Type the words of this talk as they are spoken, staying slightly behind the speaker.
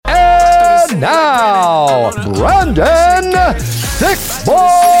now, Brandon Thick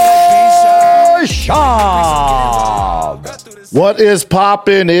Boy Schaub. What is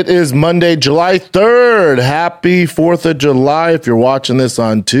poppin'? It is Monday, July 3rd. Happy 4th of July if you're watching this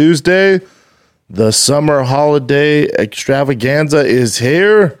on Tuesday. The summer holiday extravaganza is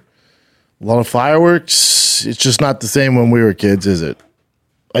here. A lot of fireworks. It's just not the same when we were kids, is it?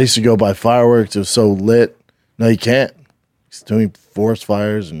 I used to go buy fireworks. It was so lit. No, you can't. It's doing forest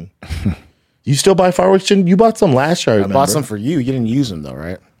fires. And you still buy fireworks, Jen? You bought some last year, I remember. I bought some for you. You didn't use them, though,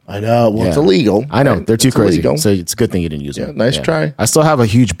 right? I know. Well, it's illegal. I know. They're too crazy. Illegal. So it's a good thing you didn't use them. Nice try. I still have a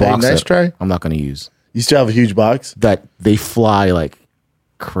huge box nice try. I'm not going to use. You still have a huge box? That they fly like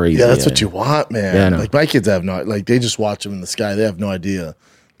crazy. Yeah, that's what you want, man. Yeah, I know. Like my kids have no, like they just watch them in the sky. They have no idea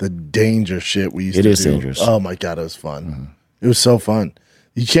the danger shit we used to do. It is dangerous. Oh my God, it was fun. Mm-hmm. It was so fun.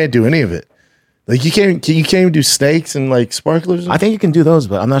 You can't do any of it. Like you can't even do snakes and like sparklers. I think you can do those,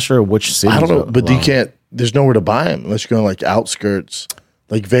 but I'm not sure which city. I don't know, but you can't. There's nowhere to buy them unless you're going like outskirts,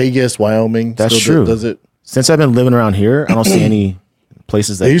 like Vegas, Wyoming. That's true. Does it? Since I've been living around here, I don't see any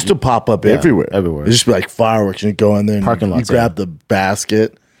places that they used to pop up everywhere. Everywhere. It used to be like fireworks, and you go in there, and parking lots. You grab the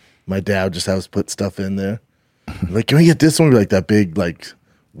basket. My dad would just have us put stuff in there. Like, can we get this one? Like that big, like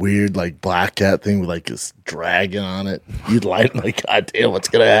weird, like black cat thing with like this dragon on it. You'd light like, God damn, what's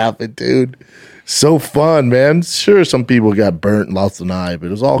gonna happen, dude? So fun, man. Sure, some people got burnt, lost an eye, but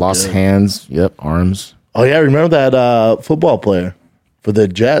it was all lost good. Hands. Yep, arms. Oh yeah, remember that football player for the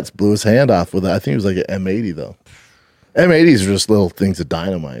Jets blew his hand off with I think it was like an M80 though. M80s are just little things of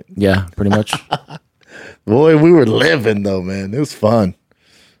dynamite. Yeah, pretty much. Boy, we were living though, man. It was fun.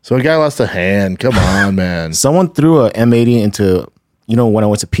 So a guy lost a hand. Come on, man. Someone threw a M80 into, when I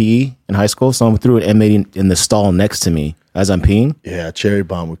went to PE in high school, someone threw an M80 in the stall next to me as I'm peeing. Yeah, cherry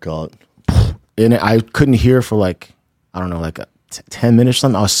bomb we call it. And I couldn't hear for like 10 minutes or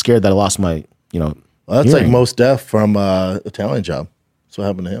something. I was scared that I lost my, Well, that's hearing. like Mos Def from Italian Job. That's what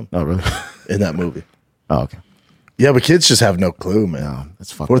happened to him. Oh, really? In that movie. Oh, okay. Yeah, but kids just have no clue, man. No,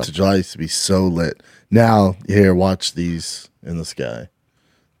 that's fucked 4th up. of July used to be so lit. Now, here, watch these in the sky.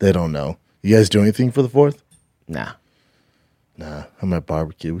 They don't know. You guys do anything for the 4th? Nah. I'm at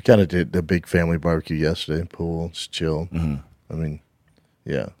barbecue. We kind of did a big family barbecue yesterday. Pool, just chill. Mm-hmm. I mean,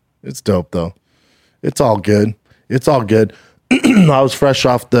 yeah. It's dope, though. It's all good. It's all good. I was fresh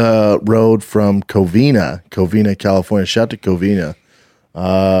off the road from Covina, California. Shout out to Covina.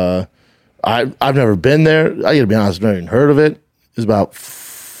 I've never been there. I gotta be honest, I've never even heard of it. It's about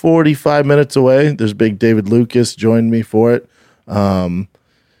 45 minutes away. There's big David Lucas joined me for it. Yeah,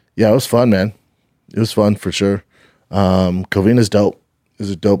 it was fun, man. It was fun for sure. Covina's dope. It's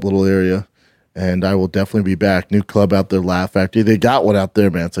a dope little area. And I will definitely be back. New club out there, Laugh Factory. They got one out there,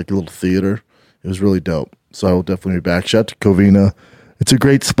 man. It's like a little theater. It was really dope. So I will definitely be back. Shout out to Covina. It's a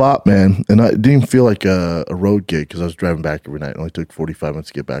great spot, man. And it didn't feel like a road gig because I was driving back every night. It only took 45 minutes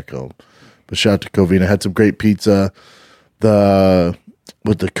to get back home. But shout out to Covina. Had some great pizza.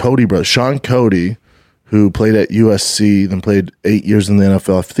 With the Cody brothers, Sean Cody, who played at USC, then played 8 years in the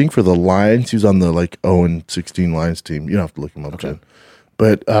NFL. I think for the Lions. He was on the 0-16 Lions team. You don't have to look him up, Jen.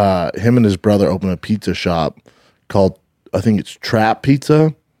 But him and his brother opened a pizza shop called, I think it's Trap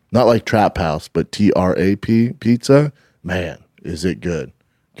Pizza. Not like Trap House, but TRAP Pizza. Man, is it good.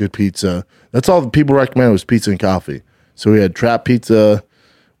 Good pizza. That's all the people recommended was pizza and coffee. So we had Trap Pizza.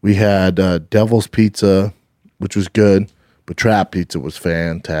 We had Devil's Pizza, which was good. But Trap Pizza was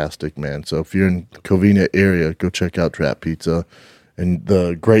fantastic, man. So if you're in the Covina area, go check out Trap Pizza. And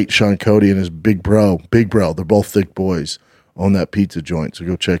the great Sean Cody and his big bro, they're both thick boys, own that pizza joint. So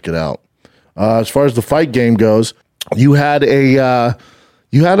go check it out. As far as the fight game goes, you had not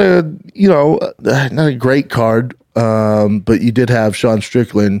a great card, but you did have Sean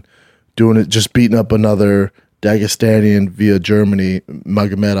Strickland doing it, just beating up another Dagestanian via Germany,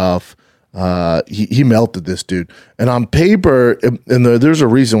 Magomedov. He melted this dude. And on paper, and there's a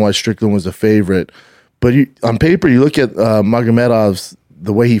reason why Strickland was a favorite, but on paper, you look at Magomedov's,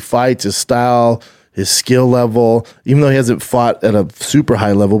 the way he fights, his style, his skill level, even though he hasn't fought at a super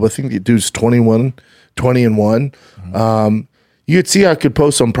high level, but I think the dude's 20-1. Mm-hmm. You could see how it could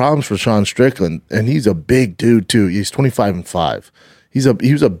pose some problems for Sean Strickland, and he's a big dude too. He's 25-5. He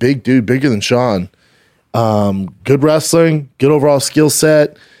was a big dude, bigger than Sean. Good wrestling, good overall skill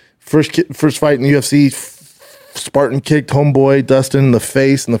set. First fight in the UFC, Spartan kicked homeboy Dustin in the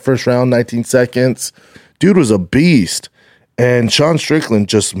face in the first round, 19 seconds. Dude was a beast. And Sean Strickland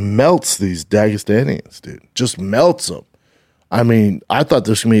just melts these Dagestanians, dude. Just melts them. I mean, I thought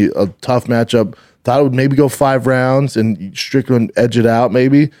this was going to be a tough matchup. Thought it would maybe go 5 rounds and Strickland edge it out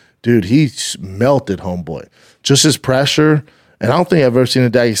maybe. Dude, he melted homeboy. Just his pressure And I don't think I've ever seen a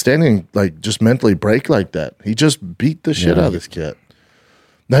Dagestani like just mentally break like that. He just beat the shit out of this kid.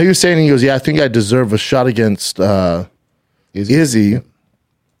 Now he was saying, he goes, yeah, I think I deserve a shot against Izzy.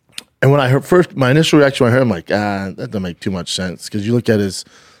 And when I heard my initial reaction when I heard him, like, that doesn't make too much sense. Because you look at his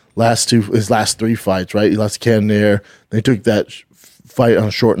last 3 fights, right? He lost to Cannonier. They took that fight on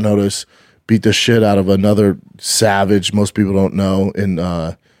short notice, beat the shit out of another savage most people don't know in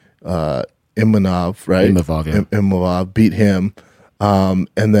Imanov, right? Imanov beat him. And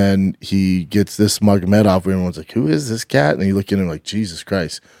then he gets this Magomedov where everyone's like, who is this cat? And you look at him like, Jesus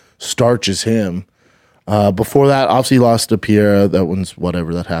Christ, starches him. Before that, obviously lost to Pierre. That one's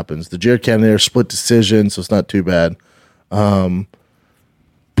whatever, that happens. The Jared Cannonier split decision, so it's not too bad. But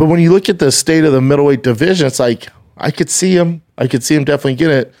when you look at the state of the middleweight division, it's like, I could see him definitely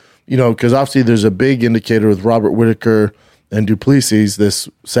get it, because obviously there's a big indicator with Robert Whittaker and Duplessis this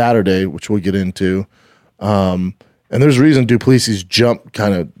Saturday, which we'll get into. And there's a reason Duplessis jumped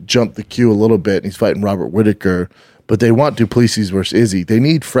the queue a little bit, and he's fighting Robert Whittaker. But they want Duplessis versus Izzy. They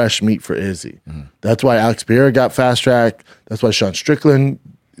need fresh meat for Izzy. Mm-hmm. That's why Alex Pereira got fast track. That's why Sean Strickland,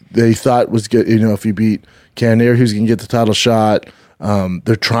 they thought was good. If he beat Cannonier, he was going to get the title shot.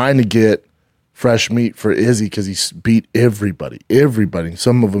 They're trying to get fresh meat for Izzy because he's beat everybody.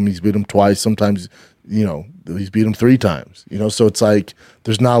 Some of them he's beat them twice. Sometimes, he's beat them 3 times. So it's like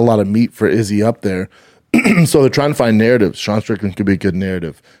there's not a lot of meat for Izzy up there. So they're trying to find narratives. Sean Strickland could be a good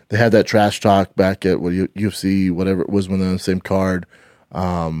narrative. They had that trash talk back at UFC, whatever it was, when they're on the same card.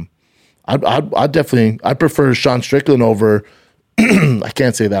 I prefer Sean Strickland over. I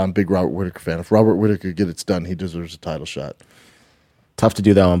can't say that I'm a big Robert Whittaker fan. If Robert Whittaker gets it done, he deserves a title shot. Tough to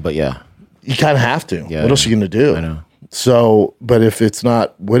do that one, but yeah, you kind of have to. Yeah, what else are you going to do? I know. So, but if it's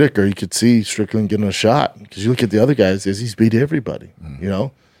not Whittaker, you could see Strickland getting a shot because you look at the other guys, he's beat everybody.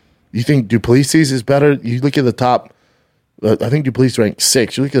 You think Duplessis is better? You look at the top. I think Duplessis ranked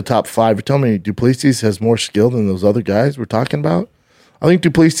 6. You look at the top 5. You're telling me Duplessis has more skill than those other guys we're talking about? I think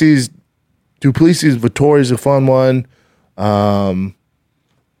Duplessis Vittori is a fun one.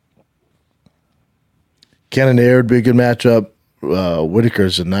 Cannonier would be a good matchup.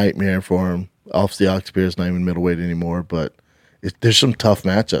 Whittaker's a nightmare for him. Obviously, Alex Pierre's not even middleweight anymore, but there's some tough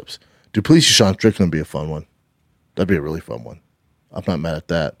matchups. Duplessis Sean Strickland would be a fun one. That'd be a really fun one. I'm not mad at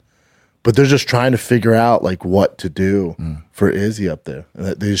that. But they're just trying to figure out like what to do for Izzy up there. And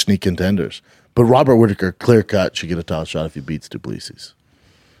they just need contenders. But Robert Whittaker, clear cut, should get a title shot if he beats Duplessis.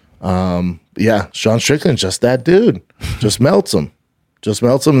 Yeah, Sean Strickland's just that dude. Just melts him.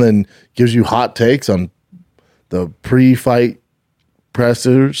 Then gives you hot takes on the pre-fight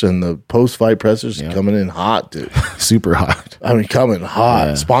pressers and the post-fight pressers coming in hot, dude. Super hot. I mean, coming hot.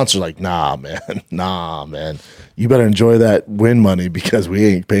 Yeah. Sponsors like, nah, man. You better enjoy that win money because we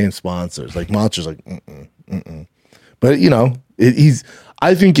ain't paying sponsors. Like Monster's like, But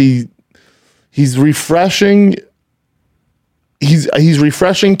I think he's refreshing. He's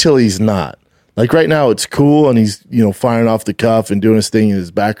refreshing till he's not. Like right now, it's cool and he's firing off the cuff and doing his thing and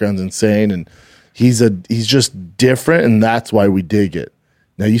his background's insane and he's just different and that's why we dig it.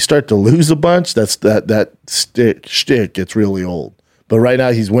 Now you start to lose a bunch, that shtick gets really old. But right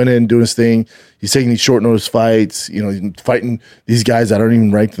now he's winning, doing his thing. He's taking these short notice fights. He's fighting these guys that aren't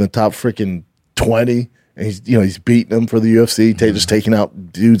even ranked in the top freaking 20. And he's beating them for the UFC, just taking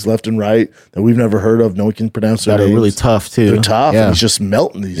out dudes left and right that we've never heard of. No one can pronounce their names. They're really tough too. They're tough, and he's just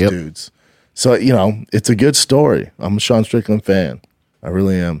melting these dudes. So it's a good story. I'm a Sean Strickland fan. I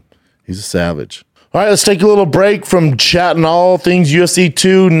really am. He's a savage. All right, let's take a little break from chatting all things UFC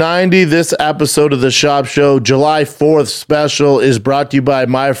 290. This episode of the Shop Show, July 4th special, is brought to you by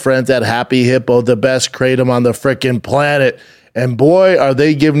my friends at Happy Hippo, the best kratom on the frickin' planet. And boy, are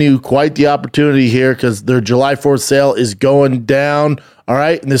they giving you quite the opportunity here because their July 4th sale is going down. All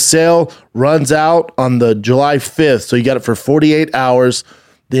right, and the sale runs out on the July 5th. So you got it for 48 hours.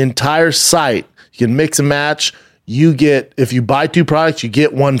 The entire site, you can mix and match. If you buy 2 products, you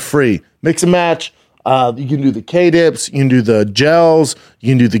get 1 free. Mix and match. You can do the K-dips, you can do the gels,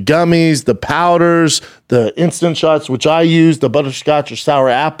 you can do the gummies, the powders, the instant shots, which I use, the butterscotch or sour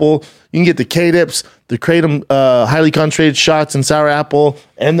apple. You can get the K-dips, the kratom highly concentrated shots and sour apple,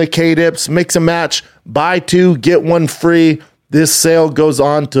 and the K-dips. Mix and match. Buy 2, get 1 free. This sale goes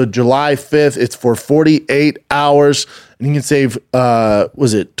on to July 5th. It's for 48 hours. And you can save,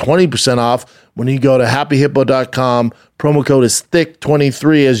 20% off when you go to happyhippo.com. Promo code is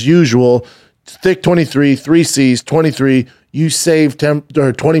THICK23 as usual. THICK23, 3 C's, 23. You save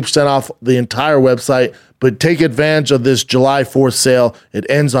 20% off the entire website, but take advantage of this July 4th sale. It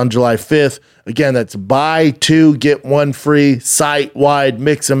ends on July 5th. Again, that's buy 2, get 1 free, site-wide,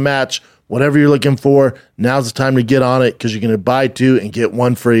 mix and match, Whatever you're looking for, now's the time to get on it because you're going to buy 2 and get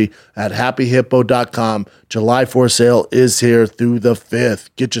 1 free at happyhippo.com. July 4th sale is here through the 5th.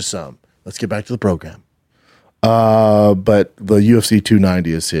 Get you some. Let's get back to the program. But the UFC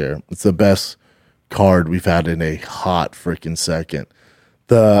 290 is here. It's the best card we've had in a hot freaking second.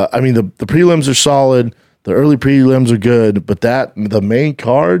 The prelims are solid. The early prelims are good, but the main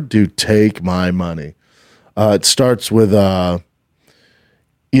card, dude, take my money. It starts with the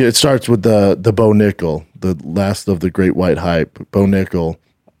Bo Nickel, the last of the great white hype, Bo Nickel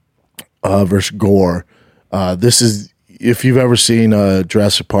versus Gore. This is, if you've ever seen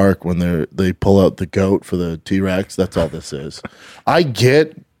Jurassic Park when they pull out the goat for the T-Rex, that's all this is. I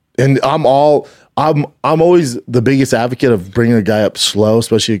get, and I'm always the biggest advocate of bringing a guy up slow,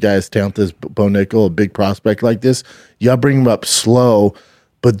 especially a guy as talented as Bo Nickel, a big prospect like this. You got to bring him up slow,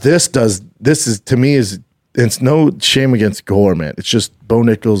 but this is to me is. It's no shame against Gore, man. It's just Bo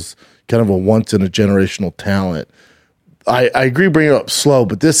Nickel's kind of a once-in-a-generational talent. I agree bringing it up slow,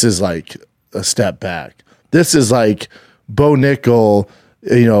 but this is like a step back. This is like Bo Nickel,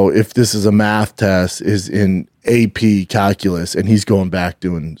 if this is a math test, is in AP calculus, and he's going back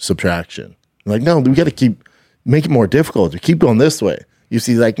doing subtraction. Like, no, we got to make it more difficult. Keep going this way. You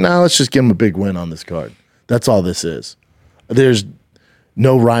see, like, let's just give him a big win on this card. That's all this is. There's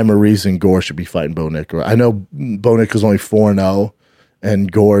no rhyme or reason Gore should be fighting Bo Nickel. I know Bo Nickel's only 4-0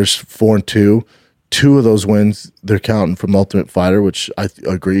 and Gore's 4-2. 2 of those wins, they're counting from Ultimate Fighter, which I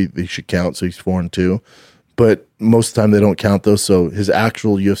agree they should count, so he's 4-2. But most of the time they don't count those, so his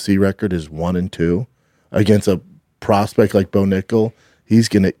actual UFC record is 1-2 against a prospect like Bo Nickel. He's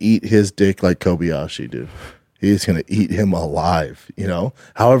going to eat his dick like Kobayashi, dude. He's going to eat him alive,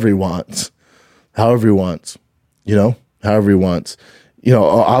 however he wants.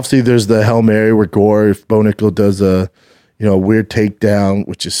 Obviously there's the Hail Mary where Gore, if Bo Nickel does a weird takedown,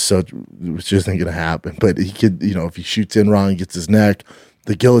 which isn't going to happen, but he could, if he shoots in wrong, he gets his neck,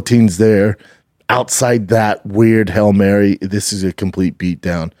 the guillotine's there. Outside that weird Hail Mary, this is a complete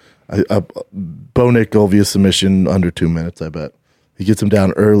beatdown. Bo Nickel via submission under 2 minutes, I bet. He gets him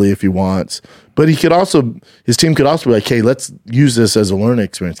down early if he wants. But his team could also be like, hey, let's use this as a learning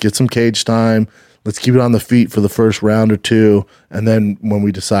experience. Get some cage time. Let's keep it on the feet for the first round or 2, and then when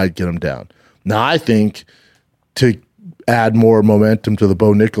we decide, get him down. Now, I think to add more momentum to the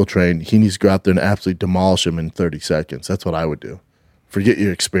Bo Nickel train, he needs to go out there and absolutely demolish him in 30 seconds. That's what I would do. Forget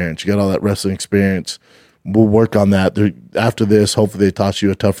your experience. You got all that wrestling experience. We'll work on that. After this, hopefully they toss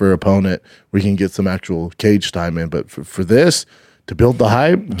you a tougher opponent. We can get some actual cage time in. But for this, to build the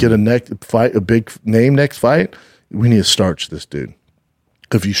hype, get a big name next fight, we need to starch this dude.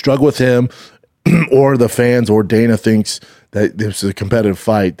 If you struggle with him, or the fans or Dana thinks that this is a competitive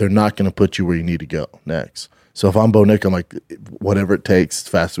fight, they're not going to put you where you need to go next. So if I'm Bo Nickel, I'm like, whatever it takes, as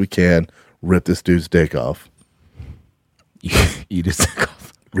fast as we can, rip this dude's dick off. Eat his dick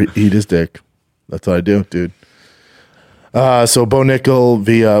off. Eat his dick. That's what I do, dude. So Bo Nickel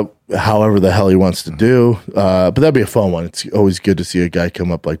via however the hell he wants to do. But that'd be a fun one. It's always good to see a guy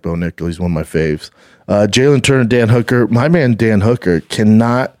come up like Bo Nickel. He's one of my faves. Jalen Turner, Dan Hooker. My man Dan Hooker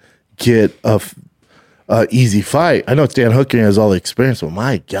cannot get a easy fight. I know it's Dan Hooker and has all the experience, but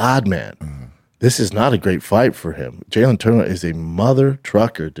my God, man, this is not a great fight for him. Jalen Turner is a mother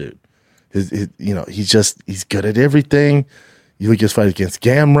trucker, dude. He's good at everything. You look at his fight against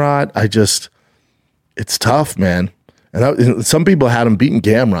Gamrot. It's tough, man. And some people had him beating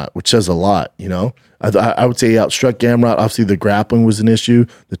Gamrot, which says a lot. I would say he outstruck Gamrot. Obviously, the grappling was an issue,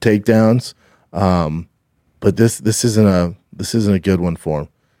 the takedowns. But this isn't a good one for him.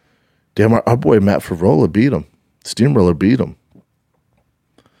 Damn, our boy Matt Favola beat him. Steamroller beat him.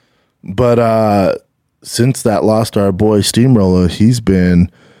 But since that loss to our boy Steamroller, he's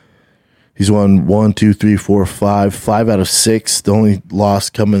won 1, 2, 3, 4, 5 out of 6. The only loss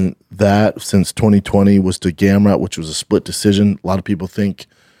coming that since 2020 was to Gamrot, which was a split decision. A lot of people think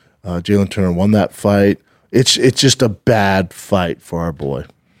Jalen Turner won that fight. It's just a bad fight for our boy.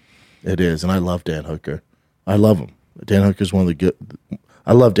 It is, and I love Dan Hooker. I love him. Dan Hooker's one of the good.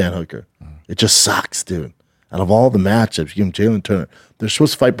 I love Dan Hooker. It just sucks, dude. Out of all the matchups, you give him Jalen Turner. They're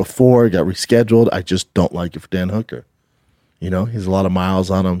supposed to fight before, got rescheduled. I just don't like it for Dan Hooker. He has a lot of miles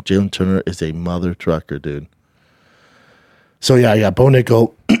on him. Jalen Turner is a mother trucker, dude. So, yeah, I got Bo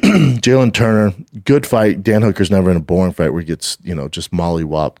Nickel, Jalen Turner. Good fight. Dan Hooker's never in a boring fight where he gets, just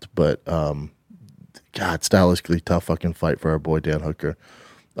mollywopped. But, God, stylistically tough fucking fight for our boy Dan Hooker.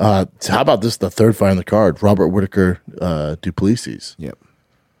 How about this, the third fight on the card? Robert Whittaker, Duplessis. Yep.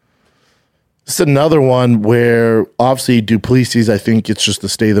 It's another one where obviously Duplessis, I think it's just the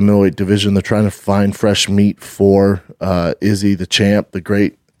state of the middleweight division. They're trying to find fresh meat for Izzy, the champ, the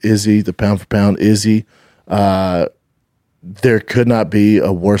great Izzy, the pound for pound Izzy. There could not be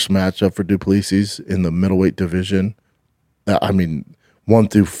a worse matchup for Duplessis in the middleweight division. 1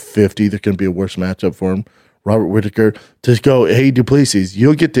 through 50, there couldn't be a worse matchup for him. Robert Whittaker, to go, hey, Duplessis,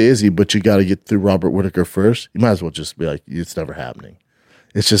 you'll get to Izzy, but you got to get through Robert Whittaker first. You might as well just be like, it's never happening.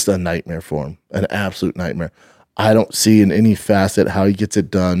 It's just a nightmare for him, an absolute nightmare. I don't see in any facet how he gets it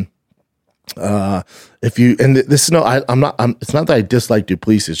done. It's not that I dislike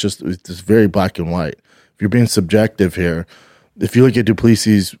Duplessis. It's very black and white. If you're being subjective here, if you look at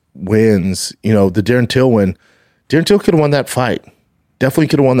Duplessis' wins, the Darren Till win, Darren Till could have won that fight. Definitely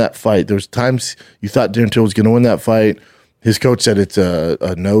could have won that fight. There was times you thought Darren Till was going to win that fight. His coach said it's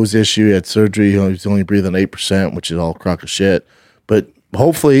a nose issue. He had surgery. He's only breathing 8%, which is all crock of shit. But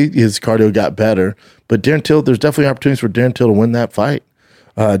hopefully his cardio got better. But Darren Till, there's definitely opportunities for Darren Till to win that fight.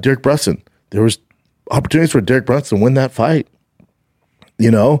 Derek Brunson, there was opportunities for Derek Brunson to win that fight.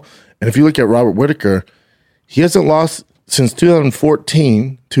 And if you look at Robert Whittaker, he hasn't lost since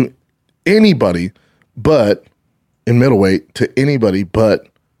 2014 to anybody but in middleweight, to anybody but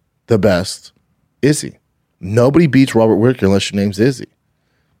the best Izzy. Nobody beats Robert Whittaker unless your name's Izzy.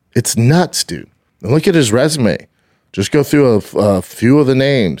 It's nuts, dude. And look at his resume. Just go through a few of the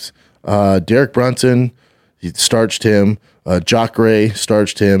names. Derek Brunson, he starched him. Jacare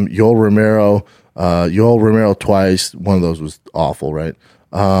starched him. Yoel Romero twice. One of those was awful, right?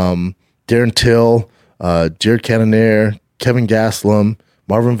 Darren Till, Jared Cannonier, Kevin Gastelum,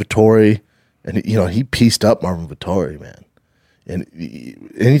 Marvin Vettori. And, he pieced up Marvin Vettori, man. And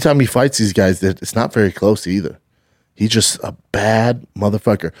anytime he fights these guys, it's not very close either. He's just a bad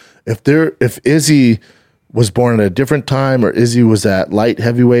motherfucker. If Izzy was born at a different time, or Izzy was at light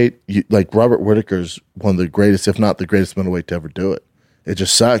heavyweight, like Robert Whittaker's one of the greatest, if not the greatest middleweight to ever do it. It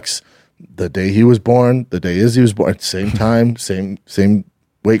just sucks. The day he was born, the day Izzy was born, at the same time, same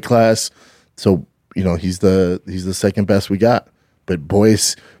weight class. So, he's the second best we got. But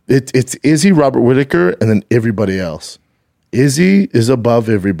boys, it's Izzy, Robert Whittaker, and then everybody else. Izzy is above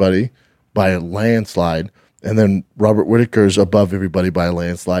everybody by a landslide, and then Robert Whittaker is above everybody by a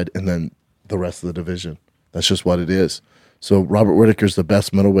landslide, and then the rest of the division. That's just what it is. So Robert Whittaker's the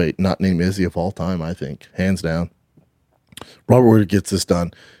best middleweight, not named Izzy, of all time, I think, hands down. Robert Whittaker gets this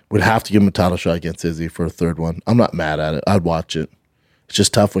done. Would have to give him a title shot against Izzy for a third one. I'm not mad at it. I'd watch it. It's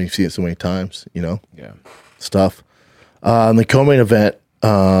just tough when you see it so many times, Yeah. It's tough. In the co-main event,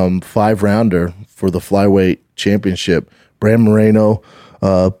 5-rounder for the flyweight championship, Brandon Moreno,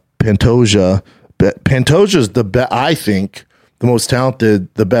 Pantoja. Pantoja's I think, the most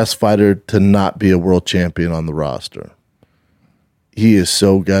talented, the best fighter to not be a world champion on the roster. He is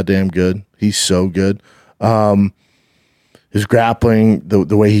so goddamn good. He's so good. His grappling,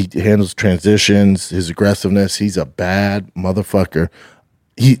 the way he handles transitions, his aggressiveness, he's a bad motherfucker.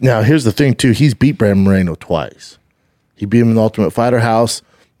 Now, here's the thing, too. He's beat Brandon Moreno twice. He beat him in the Ultimate Fighter House,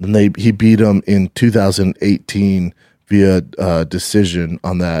 and he beat him in 2018 via decision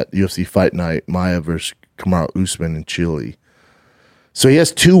on that UFC Fight Night, Maia versus Kamaru Usman in Chile. So he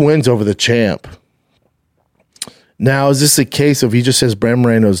has 2 wins over the champ. Now, is this a case of he just has Brandon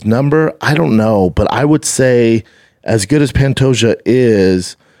Moreno's number? I don't know, but I would say as good as Pantoja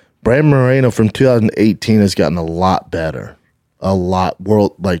is, Brandon Moreno from 2018 has gotten a lot better. A lot,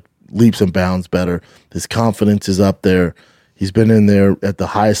 leaps and bounds better. His confidence is up there. He's been in there at the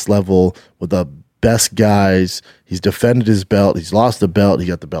highest level with the best guys. He's defended his belt. He's lost the belt. He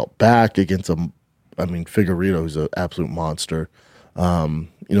got the belt back against Figueiredo, who's an absolute monster.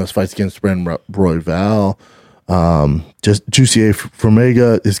 His fights against Brandon Royval, just Jussier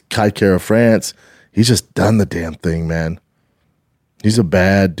Formega, his Kai Kara France. He's just done the damn thing, man. He's a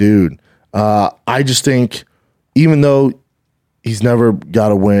bad dude. I just think, even though he's never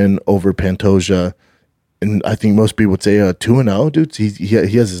got a win over Pantoja, and I think most people would say 2-0, dude. He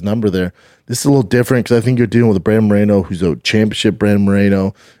has his number there. This is a little different because I think you're dealing with a Brandon Moreno who's a championship Brandon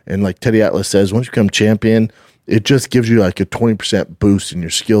Moreno, and like Teddy Atlas says, once you become champion, it just gives you like a 20% boost in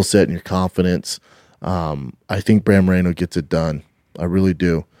your skill set and your confidence. I think Brandon Moreno gets it done. I really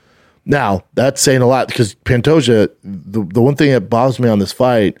do. Now, that's saying a lot because Pantoja, the one thing that bothers me on this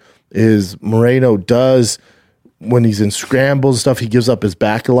fight is Moreno does, when he's in scrambles and stuff, he gives up his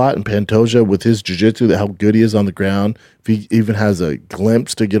back a lot. And Pantoja, with his jiu-jitsu, how good he is on the ground, if he even has a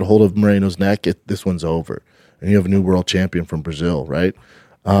glimpse to get a hold of Moreno's neck, this one's over. And you have a new world champion from Brazil, right?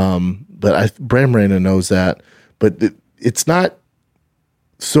 But Brandon Moreno knows that. But it's not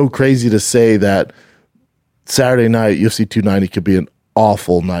so crazy to say that Saturday night, UFC 290 could be an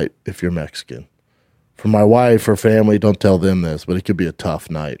awful night if you're Mexican. For my wife, her family, don't tell them this, but it could be a tough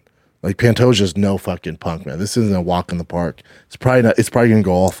night. Like Pantoja's no fucking punk, man. This isn't a walk in the park. It's probably not. It's probably gonna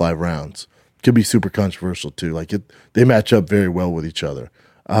go all 5 rounds. Could be super controversial too. Like they match up very well with each other.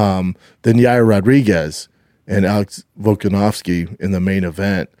 Then Yair Rodríguez and Alex Volkanovski in the main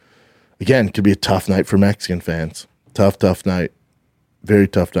event. Again, could be a tough night for Mexican fans. Tough night. Very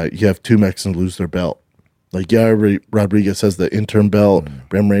tough night. You have 2 Mexicans lose their belt. Like Yair Rodríguez has the interim belt.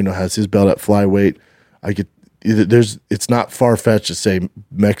 Bram Moreno has his belt at flyweight. It's not far-fetched to say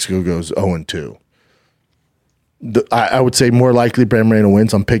Mexico goes 0-2. I would say more likely Bram Moreno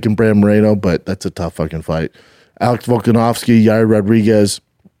wins. I'm picking Bram Moreno, but that's a tough fucking fight. Alex Volkanovski, Yair Rodríguez.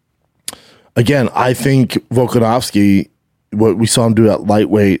 Again, I think Volkanovski, what we saw him do at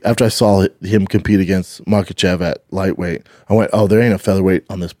lightweight, after I saw him compete against Makhachev at lightweight, I went, oh, there ain't a featherweight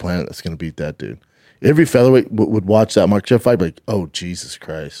on this planet that's going to beat that dude. Every featherweight would watch that Makhachev fight, like, oh, Jesus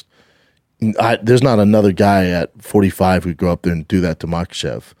Christ. There's not another guy at 45 who'd go up there and do that to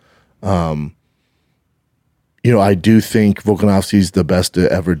Makhachev. I do think Volkanovski's the best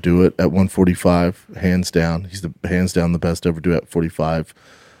to ever do it at 145, hands down. He's hands down the best to ever do it at 45.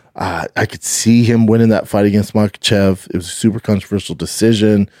 I could see him winning that fight against Makhachev. It was a super controversial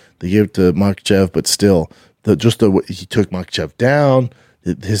decision. They gave it to Makhachev, but still, he took Makhachev down.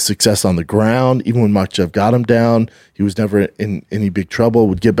 His success on the ground, even when Makhachev got him down, he was never in any big trouble,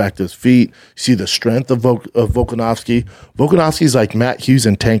 would get back to his feet. You see the strength of Volkanovski. Volkanovski's like Matt Hughes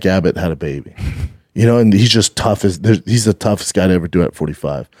and Tank Abbott had a baby. And he's just tough. He's the toughest guy to ever do it at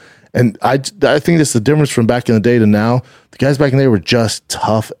 45. And I think that's the difference from back in the day to now. The guys back in the day were just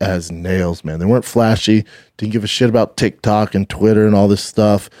tough as nails, man. They weren't flashy, didn't give a shit about TikTok and Twitter and all this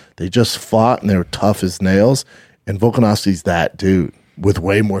stuff. They just fought, and they were tough as nails. And Volkanovski's that dude with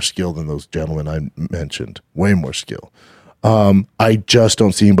way more skill than those gentlemen I mentioned. Way more skill. I just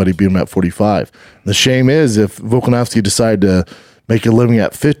don't see anybody beat him at 45. The shame is if Volkanovski decided to make a living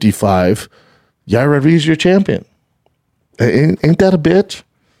at 55, Yair Rodríguez is your champion. Ain't that a bitch?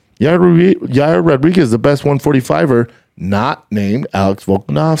 Yair Rodríguez is the best 145er, not named Alex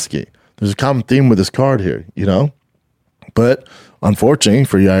Volkanovski. There's a common theme with this card here, But unfortunately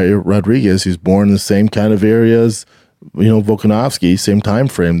for Yair Rodríguez, he's born in the same kind of areas, Volkanovski, same time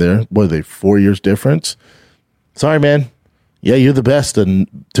frame there. What are they, 4 years difference? Sorry, man. Yeah, you're the best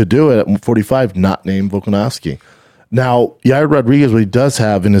to do it at 45, not named Volkanovski. Now, Yair Rodríguez, what he does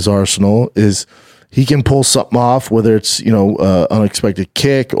have in his arsenal is he can pull something off, whether it's, unexpected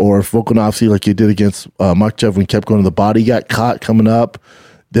kick, or if Volkanovski, like he did against Makhachev when he kept going to the body, got caught coming up,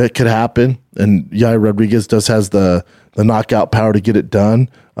 that could happen. And Yair Rodríguez has the knockout power to get it done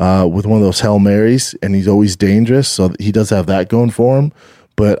with one of those Hail Marys, and he's always dangerous, so he does have that going for him.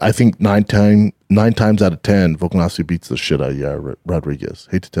 But I think 9 times out of 10, Volkanovski beats the shit out of Yair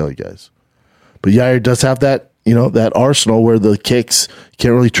Rodríguez. Hate to tell you guys. But Yair does have that, that arsenal where the kicks you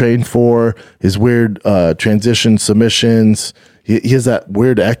can't really train for, his weird transition submissions. He has that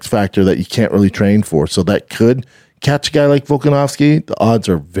weird X factor that you can't really train for. So that could catch a guy like Volkanovski. The odds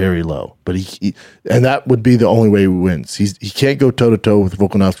are very low. But and that would be the only way he wins. He can't go toe-to-toe with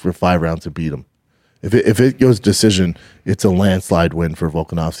Volkanovski for 5 rounds to beat him. If it goes decision, it's a landslide win for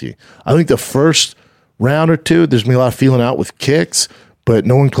Volkanovski. I think the first round or two, there's going to be a lot of feeling out with kicks, but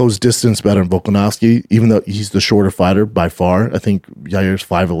no one closed distance better than Volkanovski, even though he's the shorter fighter by far. I think Yair's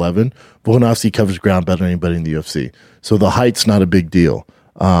 5'11". Volkanovski covers ground better than anybody in the UFC. So the height's not a big deal.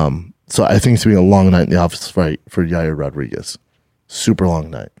 So I think it's going to be a long night in the office fight for Yair Rodríguez. Super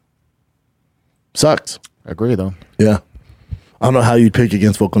long night. Sucks. I agree, though. Yeah. I don't know how you'd pick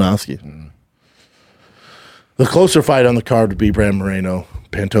against Volkanovski. The closer fight on the card would be Bram Moreno,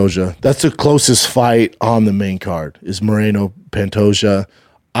 Pantoja. That's the closest fight on the main card is Moreno, Pantoja.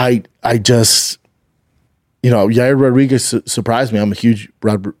 I just, Yair Rodríguez surprised me. I'm a huge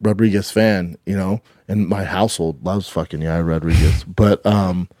Rodríguez fan, and my household loves fucking Yair Rodríguez. But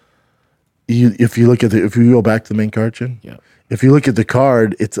if you go back to the main card, Chin, yeah. If you look at the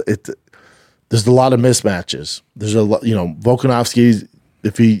card, there's a lot of mismatches. There's a lot, Volkanovski,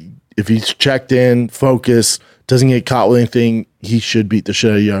 if he's checked in, focused, doesn't get caught with anything, he should beat the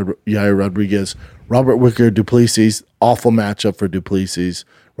shit out of Yair Rodríguez. Robert Whittaker, Duplessis, awful matchup for Duplessis.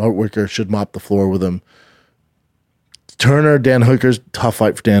 Robert Whittaker should mop the floor with him. Turner, Dan Hooker's tough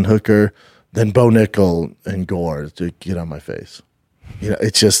fight for Dan Hooker. Then Bo Nickel and Gore to get on my face.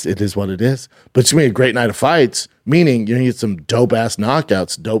 It is what it is. But it's going to be a great night of fights, meaning you're going to get some dope-ass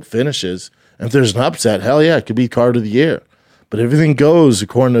knockouts, dope finishes. And if there's an upset, hell yeah, it could be card of the year. But if everything goes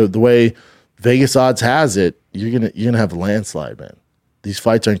according to the way Vegas odds has it, you're gonna have a landslide, man. These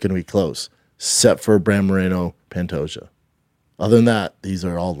fights aren't gonna be close, except for Bram Moreno, Pantoja. Other than that, these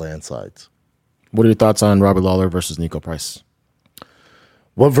are all landslides. What are your thoughts on Robert Lawler versus Nico Price?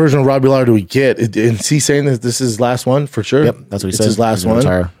 What version of Robbie Lawler do we get? Is he saying that this is his last one for sure? Yep, that's what he says. It's his last He's gonna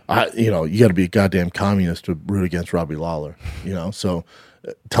one. retire. You got to be a goddamn communist to root against Robbie Lawler. So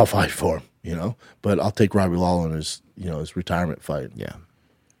tough fight for him. But I'll take Robbie Lawler in his retirement fight. Yeah.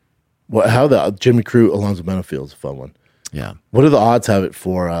 How the Jimmy Crute Alonzo Benefield is a fun one. Yeah. What do the odds have it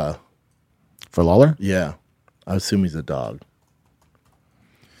for? For Lawler? Yeah, I assume he's a dog.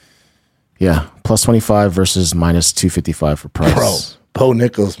 Yeah. Plus 25 versus minus 255 for Price. Bro, Bo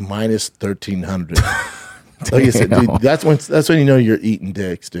Nichols minus 1,300. Like I said, dude, that's when you know you're eating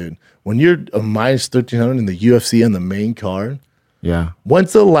dicks, dude. When you're a minus 1,300 in the UFC on the main card. Yeah.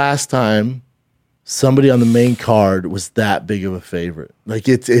 When's the last time somebody on the main card was that big of a favorite? Like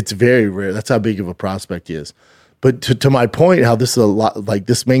it's very rare. That's how big of a prospect he is. But to my point, how this is a lot like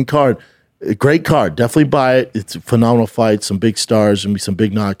this main card, a great card. Definitely buy it. It's a phenomenal fight. Some big stars and some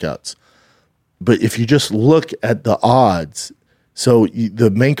big knockouts. But if you just look at the odds, so the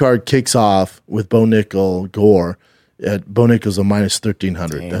main card kicks off with Bo Nickel Gore. Bo Nickel's a minus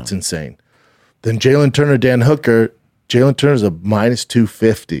 1,300. Damn. That's insane. Then Jalen Turner, Dan Hooker. Jalen Turner's a minus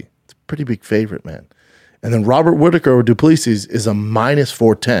 250. It's a pretty big favorite, man. And then Robert Whittaker or Duplessis is a minus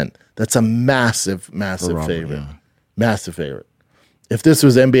 410. That's a massive favorite. Yeah. Massive favorite. If this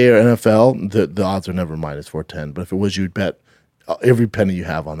was NBA or NFL, the odds are never minus 410. But if it was, you'd bet every penny you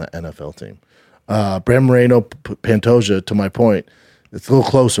have on the NFL team. Bram Moreno, Pantoja, to my point, it's a little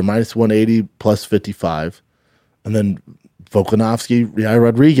closer, minus 180, plus 55. And then Volkanovski,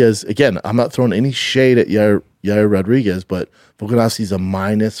 Yair Rodríguez. Again, I'm not throwing any shade at Yair Rodríguez, but Volkanovski's a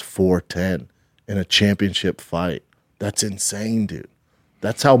minus 410 in a championship fight. That's insane, dude.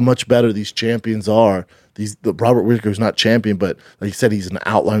 That's how much better these champions are. Robert Whittaker's not champion, but like you said, he's an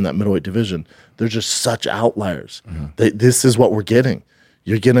outlier in that middleweight division. They're just such outliers. Mm-hmm. This is what we're getting.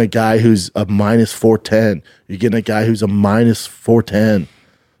 You're getting a guy who's a minus 410. You're getting a guy who's a minus 410.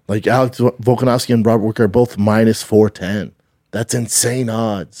 Like Alex Volkanovski and Robert Whittaker are both minus 410. That's insane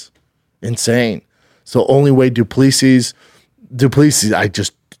odds. Insane. So only way Duplessis, I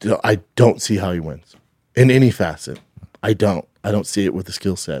don't see how he wins in any facet. I don't see it with the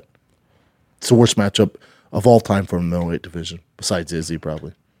skill set. It's the worst matchup of all time for a middleweight division, besides Izzy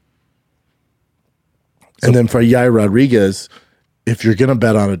probably. And then for Yair Rodríguez, if you're going to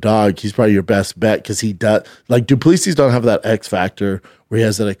bet on a dog, he's probably your best bet because he does. Like Duplessis don't have that X factor where he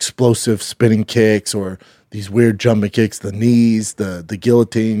has that explosive spinning kicks or these weird jumping kicks, the knees, the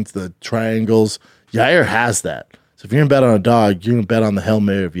guillotines, the triangles. Yair has that. So if you're going to bet on a dog, you're going to bet on the Hail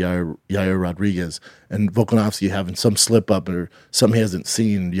Mary of Yair Rodríguez and Volkanovski having some slip up or something he hasn't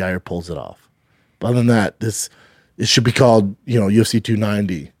seen, and Yair pulls it off. But other than that, it should be called, UFC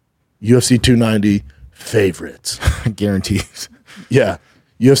 290. UFC 290 favorites. Guarantees. Yeah.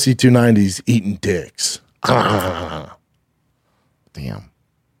 UFC 290's eating dicks. Damn.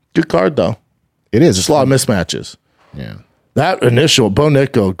 Good card, though. It is. Just a lot of mismatches. Yeah. That initial Bo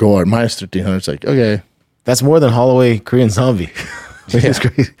Nickel Gore, minus 1,300, it's like, okay. That's more than Holloway, Korean Zombie. It's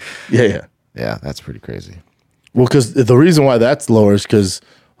crazy. Yeah. Yeah, that's pretty crazy. Well, because the reason why that's lower is because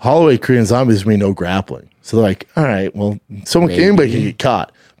Holloway, Korean Zombie is no grappling. So they're like, all right, well, anybody can get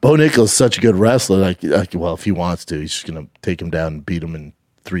caught. Bo Nickel is such a good wrestler. Like, well, if he wants to, he's just going to take him down and beat him in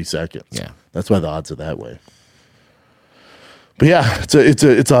 3 seconds. Yeah. That's why the odds are that way. But yeah,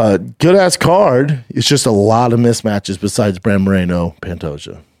 it's a good ass card. It's just a lot of mismatches besides Bram Moreno,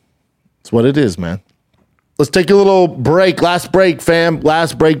 Pantoja. It's what it is, man. Let's take a little break. Last break, fam.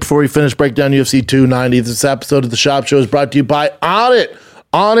 Last break before we finish breakdown UFC 290. This episode of the Shop Show is brought to you by Onnit.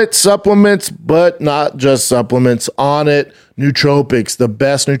 Onnit supplements, but not just supplements. Onnit nootropics, the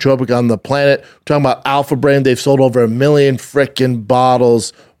best nootropic on the planet. We're talking about Alpha Brain. They've sold over 1 million freaking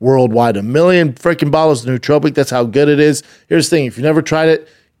bottles worldwide. 1 million freaking bottles of nootropic. That's how good it is. Here's the thing. If you've never tried it,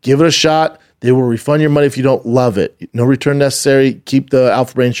 give it a shot. They will refund your money if you don't love it. No return necessary. Keep the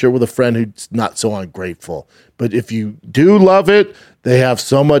Alpha Brain shirt with a friend who's not so ungrateful. But if you do love it, they have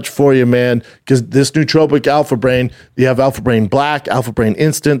so much for you, man. Because this nootropic Alpha Brain, you have Alpha Brain Black, Alpha Brain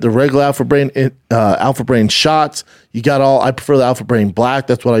Instant, the regular Alpha Brain shots. You got all. I prefer the Alpha Brain Black.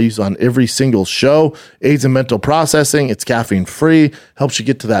 That's what I use on every single show. Aids in mental processing. It's caffeine free. Helps you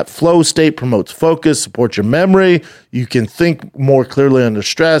get to that flow state. Promotes focus. Supports your memory. You can think more clearly under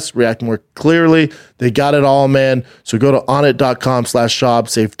stress. React more clearly. They got it all, man. So go to onnit.com/shop.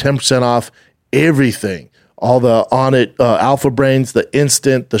 Save 10% off everything. All the Onnit Alpha Brains, the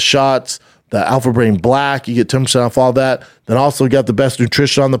Instant, the shots, the Alpha Brain Black. You get 10% off all that. Then also got the best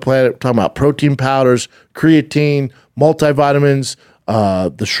nutrition on the planet. We're talking about protein powders, creatine, multivitamins,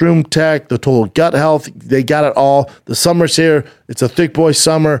 the Shroom Tech, the Total Gut Health. They got it all. The summer's here. It's a thick boy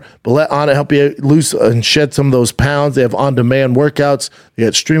summer, but let On It help you lose and shed some of those pounds. They have on-demand workouts. They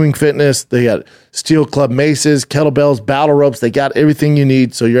got streaming fitness. They got steel club maces, kettlebells, battle ropes. They got everything you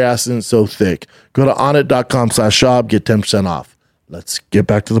need so your ass isn't so thick. Go to onit.com/shop, get 10% off. Let's get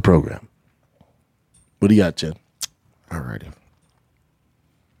back to the program. What do you got, Jen? Alrighty.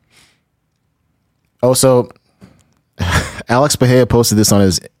 Oh, so Alex Bahia posted this on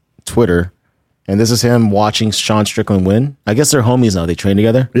his Twitter, and this is him watching Sean Strickland win. I guess they're homies now. They train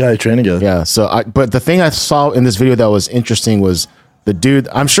together. Yeah, they train together. Yeah. So, but the thing I saw in this video that was interesting was the dude.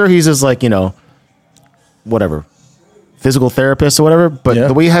 I'm sure he's just like, whatever, physical therapist or whatever. But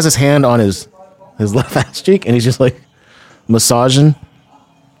the way he has his hand on his left ass cheek, and he's just like massaging.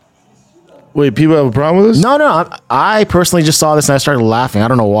 Wait, people have a problem with this? No. I personally just saw this and I started laughing. I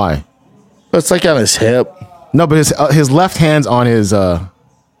don't know why. It's like on his hip. No, but his left hand's on his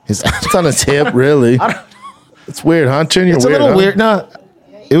It's on his hip, really. It's weird, huh, Chin? You're it's weird, a little huh? weird. No,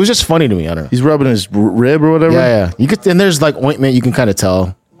 it was just funny to me. I don't know. He's rubbing his rib or whatever. Yeah. You could, and there's like ointment. You can kind of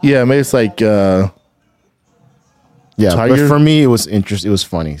tell. Yeah, maybe it's like Yeah, tiger? but for me, it was interesting. It was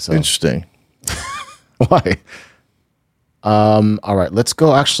funny. So interesting. why? All right, let's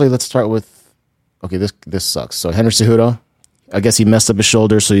go. Actually, let's start with. Okay, this sucks. So Henry Cejudo, I guess he messed up his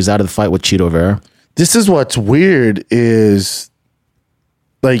shoulder, so he's out of the fight with Chito Vera. This is what's weird is,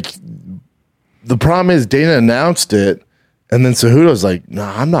 like, the problem is Dana announced it, and then Cejudo's like,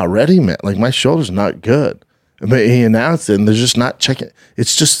 "Nah, I'm not ready, man. Like, my shoulder's not good." But he announced it, and they're just not checking.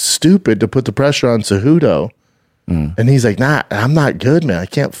 It's just stupid to put the pressure on Cejudo. And he's like, "Nah, I'm not good, man. I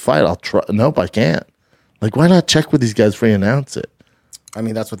can't fight. I'll try. Nope, I can't." Like, why not check with these guys before you announce it? I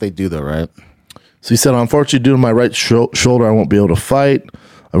mean, that's what they do, though, right? So he said, "Unfortunately, due to my right shoulder, I won't be able to fight.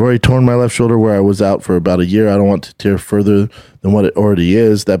 I've already torn my left shoulder where I was out for about a year. I don't want to tear further than what it already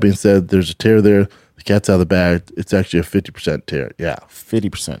is. That being said, there's a tear there. The cat's out of the bag. It's actually a 50% tear." Yeah.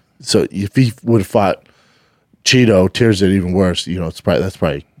 50%. So if he would have fought Cheeto, tears it even worse. That's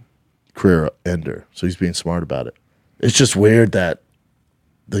probably career ender. So he's being smart about it. It's just weird that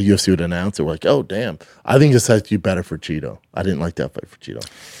the UFC would announce it. We're like, oh, damn. I think this has to be better for Cheeto. I didn't like that fight for Cheeto.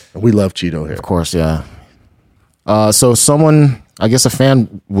 And we love Cheeto here. Of course, yeah. So someone, I guess a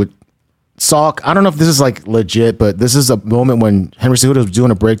fan saw, I don't know if this is like legit, but this is a moment when Henry Cejudo was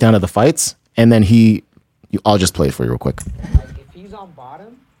doing a breakdown of the fights, and then I'll just play it for you real quick. Like, if he's on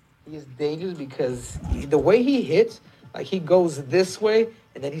bottom, he is dangerous because the way he hits, like he goes this way,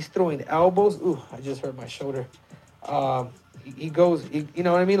 and then he's throwing elbows. Ooh, I just hurt my shoulder. He goes, you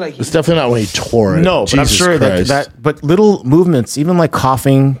know what I mean? Like It's definitely not when he tore it. No, but I'm Jesus sure Christ. but little movements, even like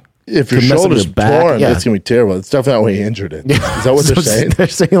coughing. If your could mess up shoulder's your back, torn, yeah. it's going to be terrible. It's definitely not when he injured it. Is that what they're saying? They're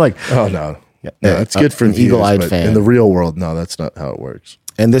saying like, Oh, no. No, it's good for an views, eagle-eyed but fan. in the real world, no, that's not how it works.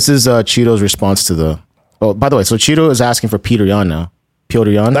 and this is Cheeto's response to the. Oh, by the way, so Cheeto is asking for Peter Yan now.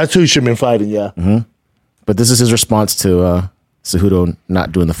 Peter Yan. That's who he should have been fighting, yeah. But this is his response to Cejudo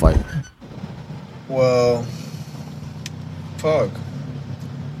not doing the fight. Well, fuck.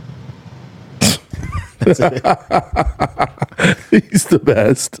 He's the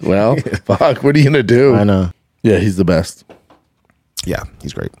best. Well, fuck, what are you going to do? I know. Yeah, he's the best. Yeah,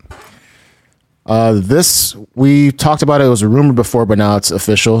 he's great. This, we talked about it. It was a rumor before, but now it's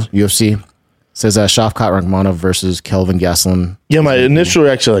official. UFC says Shavkat Rakhmonov versus Kelvin Gastelum. Yeah, my initial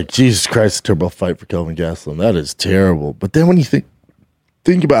reaction, like, Jesus Christ, a terrible fight for Kelvin Gastelum. That is terrible. But then when you think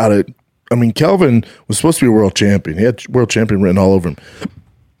about it, I mean, Kelvin was supposed to be a world champion. He had world champion written all over him.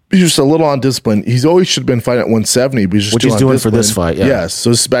 He's just a little undisciplined. He's always should have been fighting at 170, but he's just Which he's doing for this fight, yeah. Yes,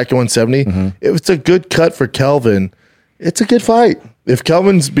 so this is back at 170. If it's a good cut for Kelvin, it's a good fight. If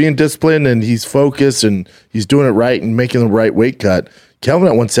Kelvin's being disciplined and he's focused and he's doing it right and making the right weight cut, Kelvin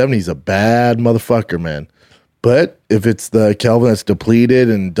at 170 is a bad motherfucker, man. But if it's the Kelvin that's depleted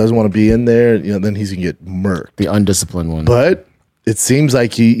and doesn't want to be in there, then he's gonna get murked. The undisciplined one. But it seems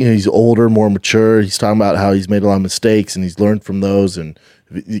like he's older, more mature. He's talking about how he's made a lot of mistakes and he's learned from those. And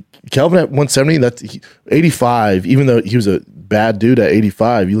Kelvin at 170, that's 85. Even though he was a bad dude at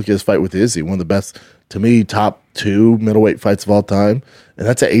 85, you look at his fight with Izzy, one of the best, to me, top 2 middleweight fights of all time. And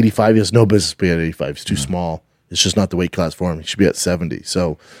that's at 85. He has no business being at 85. He's too small. It's just not the weight class for him. He should be at 70.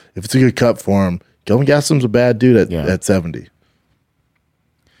 So if it's a good cut for him, Kelvin Gastelum's a bad dude at 70.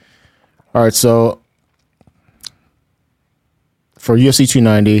 All right, so for UFC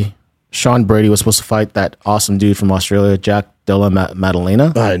 290, Sean Brady was supposed to fight that awesome dude from Australia, Jack Della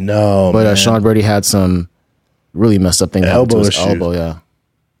Maddalena. I know, But man. Sean Brady had some really messed up thing happen to Elbow his issue. elbow. Yeah,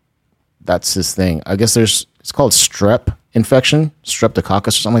 that's his thing. I guess it's called strep infection, streptococcus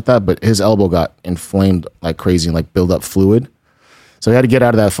or something like that. But his elbow got inflamed like crazy and like build up fluid. So he had to get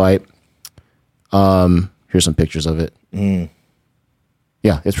out of that fight. Here's some pictures of it.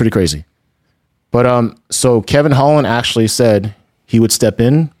 Yeah, it's pretty crazy. But so Kevin Holland actually said he would step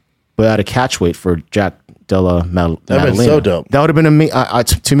in, but at a catch weight for Jack Della Maddalena. That would have been so dope. That would have been to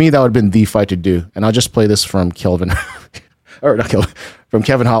me, that would have been the fight to do. And I'll just play this from Kelvin, or not Kelvin, from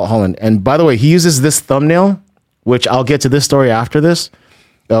Kevin Holland. And by the way, he uses this thumbnail, which I'll get to this story after this,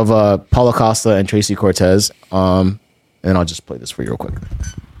 of Paulo Costa and Tracy Cortez. And I'll just play this for you real quick.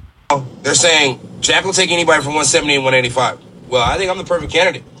 They're saying Jack will take anybody from 170 and 185. Well, I think I'm the perfect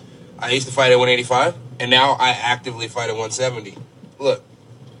candidate. I used to fight at 185, and now I actively fight at 170. Look,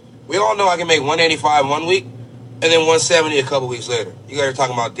 we all know I can make 185 1 week, and then 170 a couple weeks later. You guys are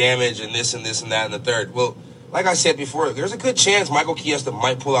talking about damage and this and this and that and the third. Well, like I said before, there's a good chance Michael Chiesa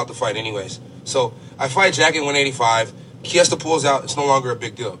might pull out the fight anyways. So I fight Jack at 185. Chiesa pulls out, it's no longer a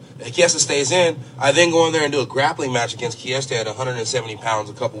big deal. If Chiesa stays in, I then go in there and do a grappling match against Chiesa at 170 pounds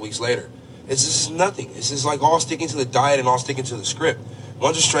a couple weeks later. It's just nothing. It's just like all sticking to the diet and all sticking to the script.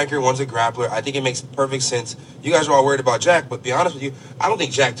 One's a striker, one's a grappler. I think it makes perfect sense. You guys are all worried about Jack, but be honest with you, I don't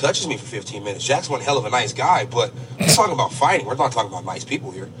think Jack touches me for 15 minutes. Jack's one hell of a nice guy, but we're talking about fighting. We're not talking about nice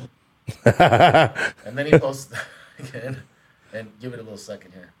people here. And then he posts again, and give it a little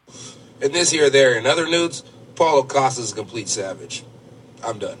second here. And this here, there, and other nudes, Paulo Costa's a complete savage.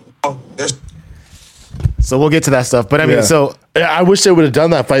 I'm done. So we'll get to that stuff. But I mean, so I wish they would have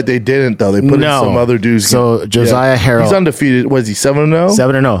done that fight. They didn't, though. They put in some other dudes. So Josiah Harrell. He's undefeated. Was he 7-0?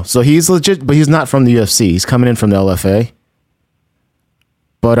 7-0. So he's legit, but he's not from the UFC. He's coming in from the LFA.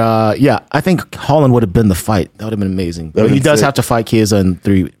 But yeah, I think Holland would have been the fight. That would have been amazing. But he does have to fight Chiesa in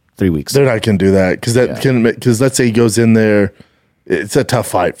three weeks. They're not going to do that because let's say he goes in there. It's a tough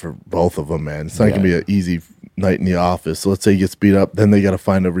fight for both of them, man. It's not going to be an easy night in the office. So let's say he gets beat up. Then they got to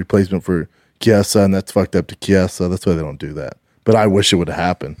find a replacement for Chiesa, and that's fucked up to Chiesa. That's why they don't do that. But I wish it would have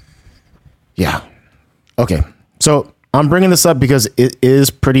happened. Yeah. Okay. So I'm bringing this up because it is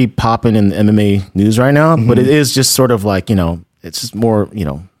pretty popping in the MMA news right now, but it is just sort of like, it's just more,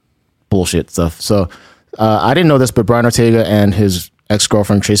 bullshit stuff. So I didn't know this, but Brian Ortega and his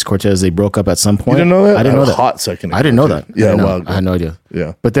ex-girlfriend Tracy Cortez, they broke up at some point. You didn't know that? I didn't know that. Hot second. I didn't know that. Yeah, I had no idea.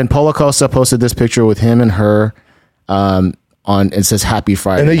 Yeah. But then Paulo Costa posted this picture with him and her on, it says Happy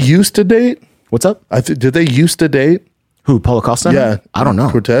Friday. And they used to date? What's up? Did they used to date? Who, Paulo Costa? Yeah. I don't know.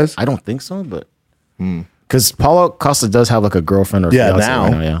 Cortez? I don't think so, but because Paulo Costa does have like a girlfriend or fiance now.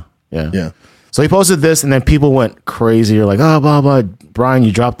 Right now. Yeah. So he posted this, and then people went crazy. You're like, oh, blah, blah, Brian,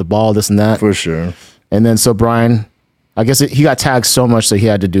 you dropped the ball, this and that. For sure. And then so Brian, I guess he got tagged so much that he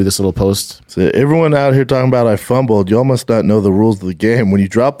had to do this little post. So everyone out here talking about I fumbled, y'all must not know the rules of the game. When you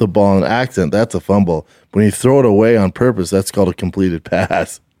drop the ball in accident, that's a fumble. When you throw it away on purpose, that's called a completed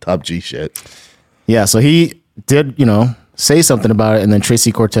pass. Top G shit. Yeah, so he did, say something about it, and then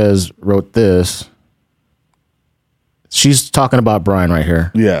Tracy Cortez wrote this. She's talking about Brian right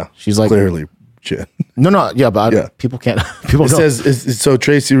here. Yeah. She's like, clearly shit. No, yeah, but people can't. People it says, so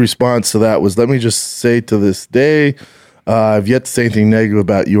Tracy response to that was, let me just say to this day, I've yet to say anything negative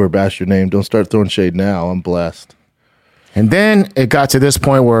about you or bash your name. Don't start throwing shade now. I'm blessed. And then it got to this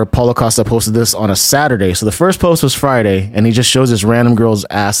point where Paulo Costa posted this on a Saturday. So the first post was Friday, and he just shows this random girl's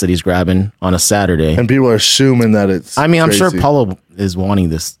ass that he's grabbing on a Saturday. And people are assuming that it's I'm Tracy. sure Paulo is wanting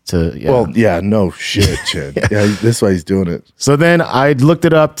this to... Yeah. Well, yeah, no shit, Chad. Yeah, this is why he's doing it. So then I looked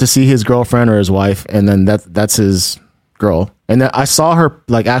it up to see his girlfriend or his wife, and then that's his girl. And then I saw her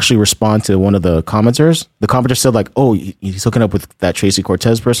actually respond to one of the commenters. The commenter said oh, he's hooking up with that Tracy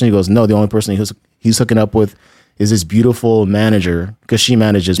Cortez person. He goes, no, the only person he's hooking up with is his beautiful manager, because she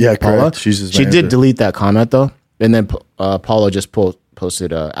manages Paula. Correct. She's his manager. She did delete that comment though, and then Paula just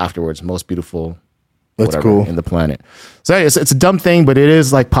posted afterwards, most beautiful. That's cool in the planet. So it's a dumb thing, but it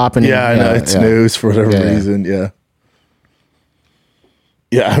is popping. Yeah, I know it's news for whatever reason. Yeah.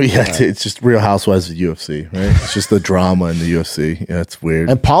 Yeah, I mean, it's just Real Housewives of UFC, right? It's just the drama in the UFC. Yeah, it's weird.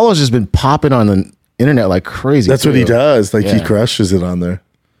 And Paula's just been popping on the internet like crazy. That's what he does. He crushes it on there.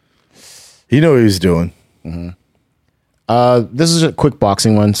 He knew what he was doing. Mm-hmm. This is a quick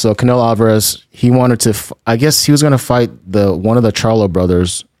boxing one. So Canelo Alvarez, he wanted to. I guess he was going to fight one of the Charlo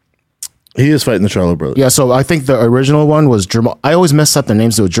brothers. He is fighting the Charlo brothers. Yeah. So I think the original one was Jamal. I always mess up their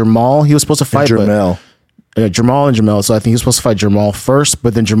names. So Jamal, he was supposed to fight. Jamal. Jamal and Jamel. So I think he was supposed to fight Jamal first,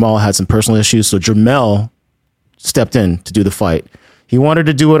 but then Jamal had some personal issues. So Jamal stepped in to do the fight. He wanted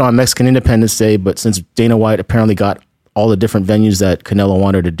to do it on Mexican Independence Day, but since Dana White apparently got all the different venues that Canelo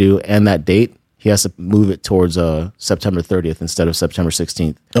wanted to do and that date, he has to move it towards September 30th instead of September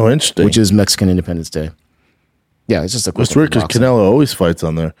 16th. Oh, interesting. Which is Mexican Independence Day. Yeah, it's just a quick. It's weird because Canelo always fights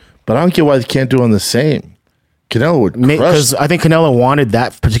on there, but I don't get why they can't do it on the same. Canelo would crush. Because I think Canelo wanted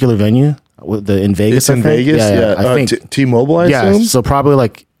that particular venue in Vegas. It's in Vegas. Yeah. I think T-Mobile. I assume? So probably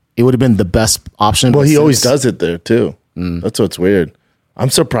like it would have been the best option. Well, he always does it there too. That's what's weird. I'm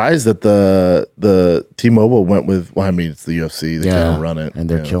surprised that the T-Mobile went with. Well, I mean, it's the UFC. They kind of run it, and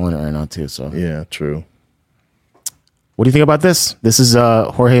they're killing it right now too. So yeah, true. What do you think about this? This is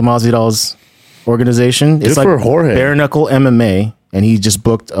Jorge Masvidal's organization. It's Good for Jorge. Bare knuckle MMA, and he just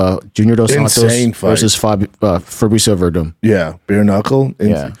booked Junior Dos Santos versus Fabricio Verdum. Yeah, bare knuckle.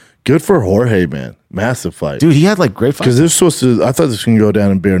 Yeah. Good for Jorge, man. Massive fight, dude. He had like great fights. Because this supposed to. I thought this can go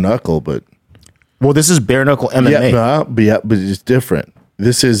down in bare knuckle, but this is bare knuckle MMA. But it's different.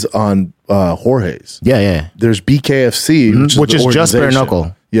 This is on Jorge's. Yeah. There's BKFC, which is just bare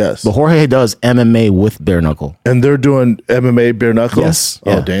knuckle. Yes. But Jorge does MMA with bare knuckle. And they're doing MMA bare knuckle? Yes.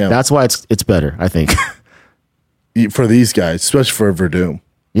 Oh, damn. That's why it's better, I think. For these guys, especially for Verdum.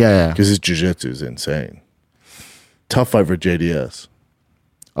 Yeah. Because his jiu-jitsu is insane. Tough fight for JDS.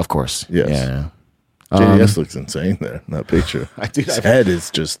 Of course. Yes. Yeah. JDS looks insane there in that picture. His head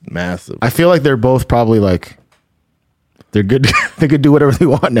is just massive. I feel like they're both probably like, they're good. They could do whatever they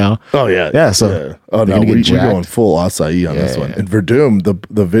want now. Oh, yeah. Yeah. So yeah. Oh, no. We're going full acai on this one. And Verdum,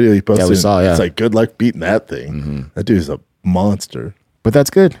 the video he posted, we saw, it's like, good luck beating that thing. Mm-hmm. That dude's a monster. But that's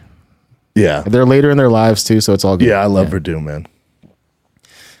good. Yeah. They're later in their lives, too, so it's all good. Yeah, I love Verdum, man.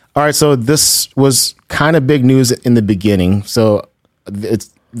 All right, so this was kind of big news in the beginning. So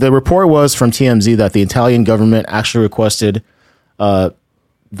the report was from TMZ that the Italian government actually requested the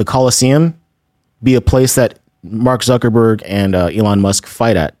Coliseum be a place that Mark Zuckerberg and Elon Musk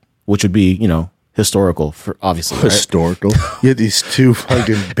fight at, which would be, historical for obviously. Right? Historical. You had these two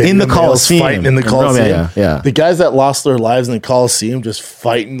fucking in the Coliseum fighting in the Coliseum. Yeah. The guys that lost their lives in the Coliseum just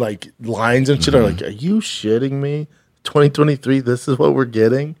fighting like lines and shit are like, are you shitting me? 2023, this is what we're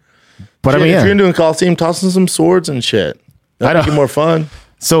getting. But shit, if you're doing Coliseum, tossing some swords and shit. That'd make it more fun.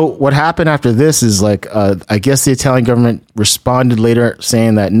 So what happened after this is like, I guess the Italian government responded later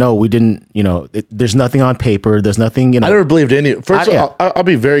saying that, no, we didn't, there's nothing on paper. There's nothing, I never believed any. First of all, I'll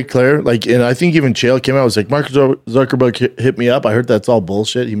be very clear. Like, and I think even Chael came out, was like, Mark Zuckerberg hit me up. I heard that's all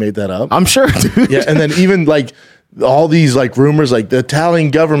bullshit. He made that up. I'm sure, dude. Yeah. And then even like all these like rumors, like the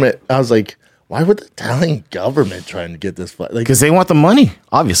Italian government, I was like, why would the Italian government trying to get this fight? Like, because they want the money,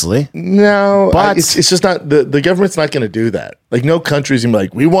 obviously. No, but it's just not the government's not going to do that. Like, no country's gonna be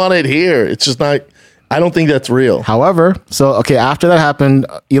like, we want it here. It's just not. I don't think that's real. However, after that happened,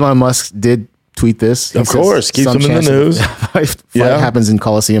 Elon Musk did tweet this. Of course, keeps them in the news. Fight happens in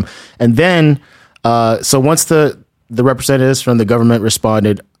Coliseum, and then so once the representatives from the government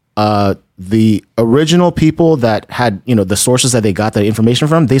responded, the original people that had, the sources that they got the information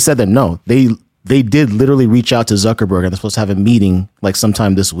from, they said that no, they did literally reach out to Zuckerberg and they're supposed to have a meeting like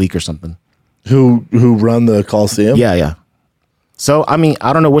sometime this week or something. Who run the Coliseum? Yeah. So, I mean,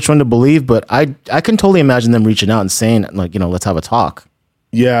 I don't know which one to believe, but I can totally imagine them reaching out and saying like, let's have a talk.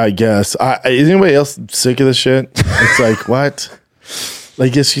 Yeah, I guess. Is anybody else sick of this shit? It's like, what?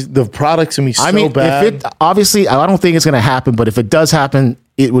 Like, the product's gonna be so bad. Obviously, I don't think it's gonna happen, but if it does happen,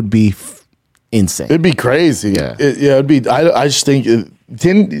 it would be insane. It'd be crazy. Yeah. It'd be. I just think it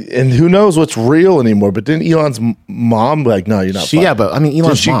didn't. And who knows what's real anymore? But didn't Elon's mom be like, no, you're not. Yeah, but I mean,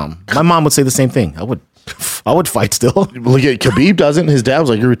 Elon's mom. My mom would say the same thing. I would fight still. Look at Khabib doesn't. His dad was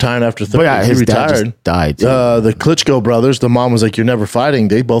like, you're retiring after 30. Yeah, his dad just died. The Klitschko brothers, the mom was like, you're never fighting.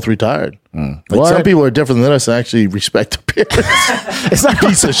 They both retired. Like, some people are different than us and actually respect their parents. It's not a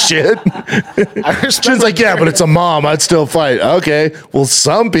piece of shit. She's like, yeah, but it's a mom. I'd still fight. Okay. Well,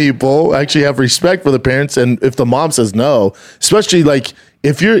 some people actually have respect for the parents. And if the mom says no, especially like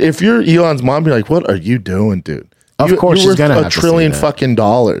if you're Elon's mom, you're like, what are you doing, dude? Of course, you're she's gonna worth $1 trillion fucking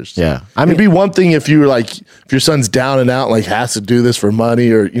dollars. Yeah, I mean, it'd be one thing if you were like, if your son's down and out, like has to do this for money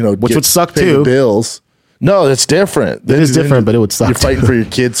or which would suck pay too. The bills. No, that's different. It is different, but it would suck. You're fighting for your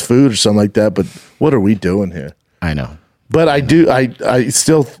kids' food or something like that. But what are we doing here? I know, but I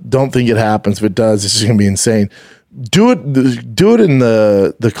still don't think it happens. If it does, it's just gonna be insane. Do it in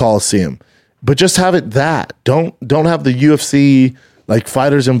the Coliseum, but just have it that. Don't have the UFC. Like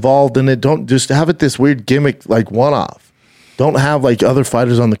fighters involved in it. Don't just have it this weird gimmick, like one off. Don't have like other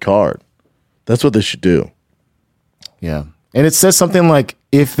fighters on the card. That's what they should do. Yeah. And it says something like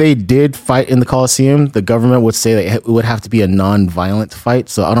if they did fight in the Coliseum, the government would say that it would have to be a non-violent fight.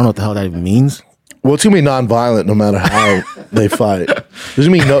 So I don't know what the hell that even means. Well, it's going to be non-violent no matter how they fight.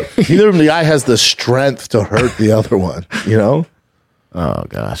 Doesn't mean neither of the guy has the strength to hurt the other one, Oh,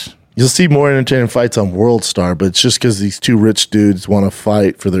 gosh. You'll see more entertaining fights on World Star, but it's just because these two rich dudes want to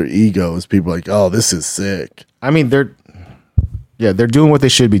fight for their egos. People are like, oh, this is sick. I mean, they're doing what they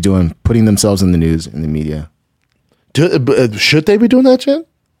should be doing, putting themselves in the news, in the media. Should they be doing that, Jen?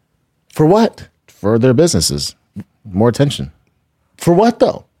 For what? For their businesses. More attention. For what,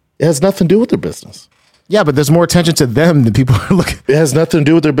 though? It has nothing to do with their business. Yeah, but there's more attention to them than people are looking. It has nothing to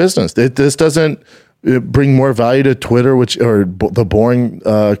do with their business. This doesn't bring more value to Twitter, the boring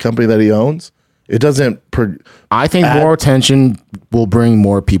company that he owns. It doesn't. I think more attention will bring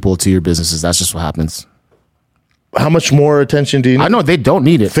more people to your businesses. That's just what happens. How much more attention do you need? I know they don't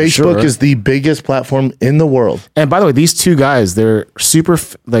need it. Facebook is the biggest platform in the world. And by the way, these two guys, they're super,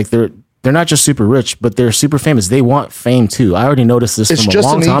 they're not just super rich, but they're super famous. They want fame too. I already noticed this from a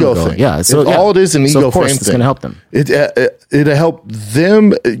long time ago. Thing. Yeah, all it is an ego of course fame it's thing. going to help them. It'll help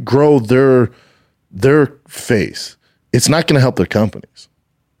them grow their face. It's not going to help their companies.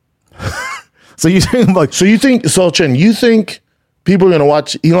 So you think Chen, you think people are going to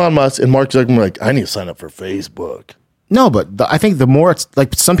watch Elon Musk and Mark Zuckerberg like, I need to sign up for Facebook? No, but I think the more it's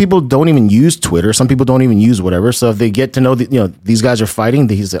like some people don't even use Twitter. Some people don't even use whatever. So if they get to know that, these guys are fighting,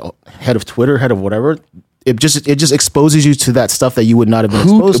 he's the head of Twitter, head of whatever. It just exposes you to that stuff that you would not have been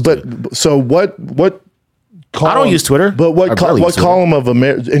exposed to. So what column, I don't use Twitter. But what column of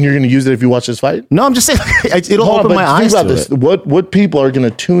America, and you're going to use it if you watch this fight? No, I'm just saying it'll open my eyes to this. it. What people are going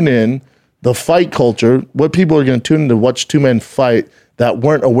to tune in, the fight culture, what people are going to tune in to watch two men fight that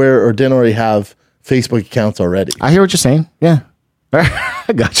weren't aware or didn't already have Facebook accounts already. I hear what you're saying. Yeah.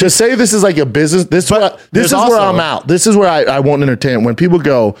 I got you. To say this is like a business, this is where I'm out. This is where I won't entertain. When people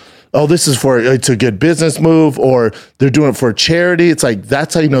go, oh, this is it's a good business move, or they're doing it for a charity, it's like,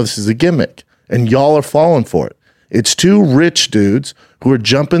 that's how you know this is a gimmick. And y'all are falling for it. It's two rich dudes who are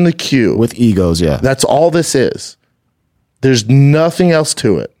jumping the queue. With egos, yeah. That's all this is. There's nothing else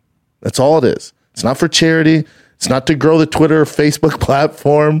to it. That's all it is. It's not for charity. It's not to grow the Twitter or Facebook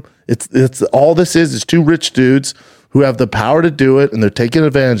platform. It's all this is two rich dudes who have the power to do it, and they're taking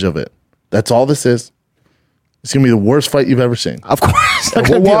advantage of it. That's all this is. It's gonna be the worst fight you've ever seen. Of course,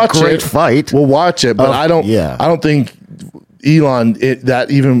 we'll watch a great fight. We'll watch it, but I don't think Elon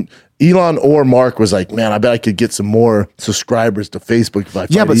or Mark was like, man, I bet I could get some more subscribers to Facebook if I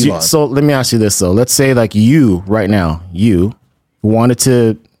fight Elon. So let me ask you this though. Let's say like you right now, you wanted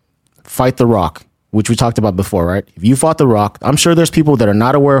to fight The Rock, which we talked about before, right? If you fought The Rock, I'm sure there's people that are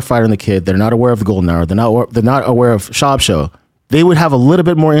not aware of Fighter and the Kid. They're not aware of the Golden Hour. They're not aware of Shab Show. They would have a little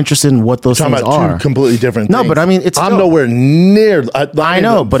bit more interest in what those things are. Two completely different things. No, but I mean, I'm nowhere near. I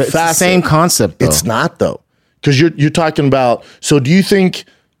know, but it's the same concept, though. It's not, though. Because you're talking about, so do you think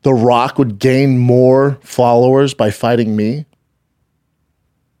The Rock would gain more followers by fighting me?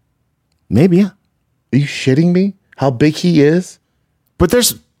 Maybe, yeah. Are you shitting me? How big he is? But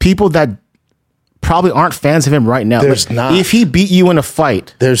there's people that probably aren't fans of him right now. There's not. If he beat you in a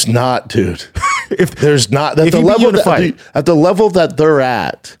fight. There's not, dude. There's not. At the level that they're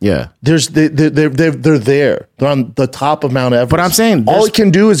at. Yeah. They're there. They're on the top of Mount Everest. But I'm saying all it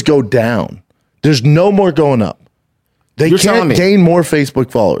can do is go down. There's no more going up. They can't gain more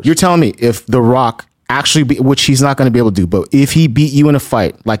Facebook followers. You're telling me if The Rock actually which he's not going to be able to do, but if he beat you in a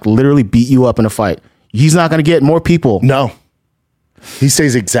fight, like literally beat you up in a fight, he's not going to get more people. No. He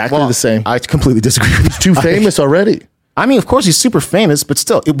stays exactly the same. I completely disagree. He's too famous already. I mean, of course, he's super famous, but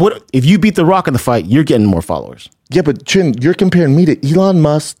still, if you beat The Rock in the fight, you're getting more followers. Yeah, but Chin, you're comparing me to Elon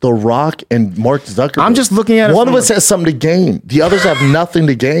Musk, The Rock, and Mark Zuckerberg. I'm just looking at it. One of us has something to gain. The others have nothing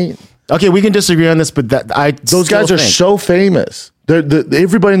to gain. Okay, we can disagree on this, but those guys are so famous.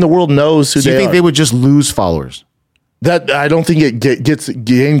 Everybody in the world knows who they are. Do you think they would just lose followers? That I don't think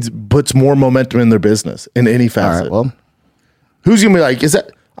it puts more momentum in their business in any facet. All right, well. Who's going to be like,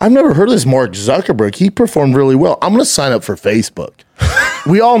 I've never heard of this Mark Zuckerberg. He performed really well. I'm going to sign up for Facebook.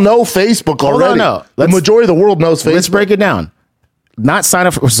 We all know Facebook already. No. The majority of the world knows Facebook. Let's break it down. Not sign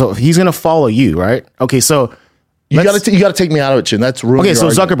up so he's going to follow you, right? Okay, so you got to take me out of it, Chin. That's ruined. Okay, so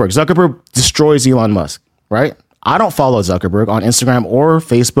Zuckerberg destroys Elon Musk, right? I don't follow Zuckerberg on Instagram or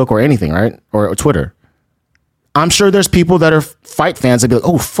Facebook or anything, right? Or Twitter. I'm sure there's people that are fight fans that be like,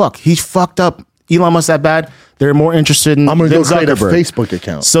 oh, fuck, he fucked up Elon Musk that bad. They're more interested in. I'm going to go create a Facebook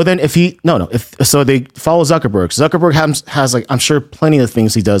account. So then, if they follow Zuckerberg. Zuckerberg has like I'm sure plenty of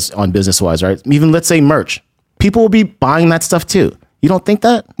things he does on business wise, right? Even let's say merch. People will be buying that stuff too. You don't think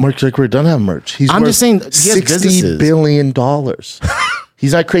that? Mark Zuckerberg doesn't have merch. I'm just saying, $60 billion.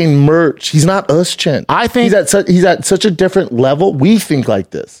 He's not creating merch. He's not us, Chen. I think he's at such a different level. We think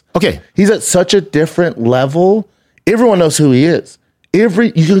like this. Okay, he's at such a different level. Everyone knows who he is. You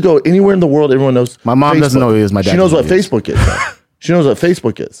can go anywhere in the world. Everyone knows. My mom doesn't know who he is. My dad. She knows what Facebook is. She knows what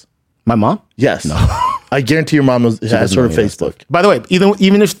Facebook is. My mom? Yes. No. I guarantee your mom has heard of Facebook. By the way,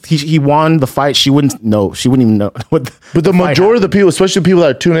 even if he won the fight, she wouldn't know. She wouldn't even know what. But the majority of the people, especially the people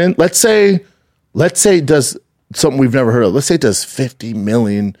that are tuning in, let's say does something we've never heard of. Let's say it does 50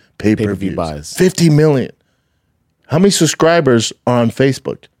 million pay-per-view buys. 50 million. How many subscribers are on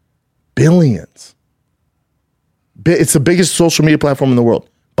Facebook? Billions. It's the biggest social media platform in the world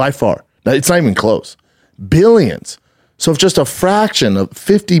by far. Now, it's not even close. Billions. So if just a fraction of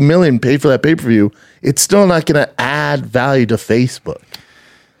 50 million pay for that pay-per-view, it's still not going to add value to Facebook.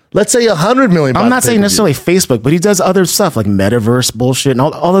 Let's say 100 million. I'm not saying necessarily Facebook, but he does other stuff like metaverse bullshit and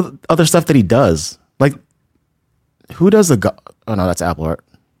all the other stuff that he does. Like, who does oh no, that's Apple, right?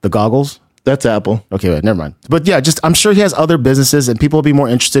 The goggles? That's Apple. Okay, wait, never mind. But yeah, I'm sure he has other businesses and people will be more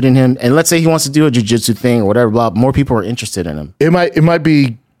interested in him. And let's say he wants to do a jiu-jitsu thing or whatever, blah, more people are interested in him. It might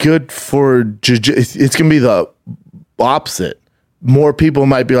be good for jiu-jitsu. It's going to be the opposite. More people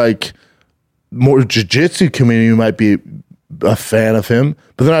might be like, more jiu-jitsu community might be a fan of him,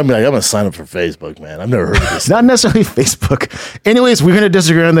 but then I'm like, I'm gonna sign up for Facebook, man. I've never heard of this. Not necessarily Facebook. Anyways, we're gonna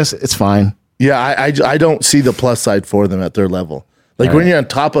disagree on this. It's fine. Yeah, I don't see the plus side for them at their level. Like when you're on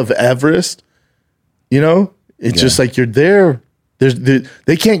top of Everest, it's just like you're there.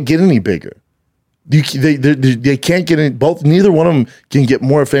 They can't get any bigger. They can't get any. Both. Neither one of them can get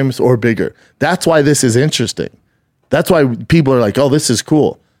more famous or bigger. That's why this is interesting. That's why people are like, oh, this is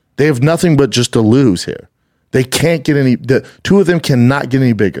cool. They have nothing but just to lose here. They can't get any. The two of them cannot get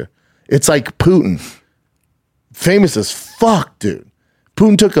any bigger. It's like Putin, famous as fuck, dude.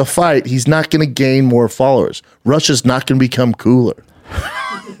 Putin took a fight. He's not going to gain more followers. Russia's not going to become cooler.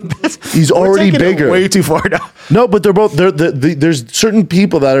 He's already bigger. Way too far now. No, but they're both. There's certain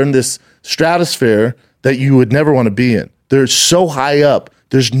people that are in this stratosphere that you would never want to be in. They're so high up.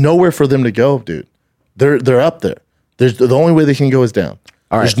 There's nowhere for them to go, dude. They're up there. The only way they can go is down.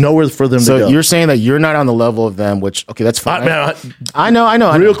 All right. There's nowhere for them to go. So you're saying that you're not on the level of them, which, okay, that's fine. I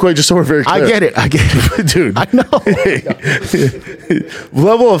know. Real quick, just so we're very clear. I get it. Dude. I know.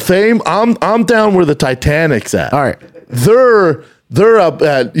 Level of fame, I'm down where the Titanic's at. All right. They're up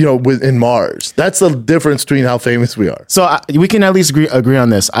at, in Mars. That's the difference between how famous we are. So we can at least agree on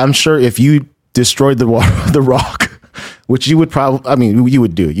this. I'm sure if you destroyed the Rock, which you would you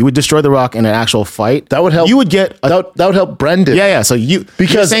would do. You would destroy The Rock in an actual fight. That would help. You would get that would help Brendan. Yeah. So you're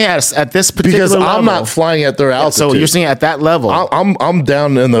saying at this particular level, I'm not flying at their altitude. So you're saying at that level, I'm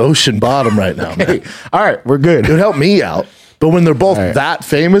down in the ocean bottom right now. Okay. Man. All right, we're good. It would help me out. But when they're both that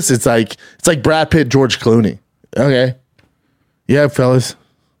famous, it's like Brad Pitt, George Clooney. Okay, yeah, fellas,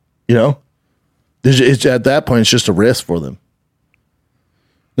 it's at that point it's just a risk for them.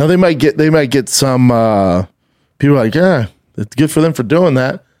 Now they might get some. People are like, yeah, it's good for them for doing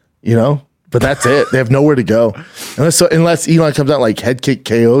that, but that's it. They have nowhere to go. Unless Elon comes out like head kick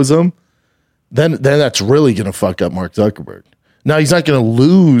KOs them, then that's really going to fuck up Mark Zuckerberg. Now, he's not going to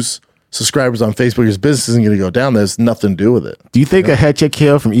lose subscribers on Facebook. His business isn't going to go down. That has nothing to do with it. Do you think a head kick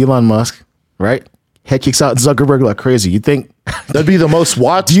KO from Elon Musk, right? Head kicks out Zuckerberg like crazy. You think that'd be the most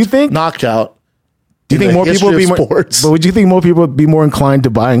watched do you think knockout? Do you think more people would be sports? But would you think more people would be more inclined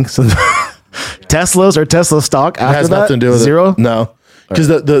to buying some Teslas or Tesla stock after that? It has nothing to do with Zero? It. No. Because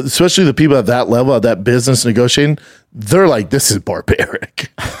especially the people at that level, at that business negotiating, they're like, this is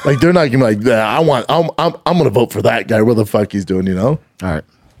barbaric. Like they're not gonna be like, I'm gonna vote for that guy. What the fuck he's doing, All right.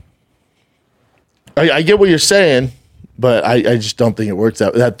 I get what you're saying, but I just don't think it works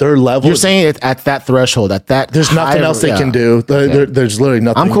out at their level. You're saying it at that threshold, at that. There's nothing else they can do. There's literally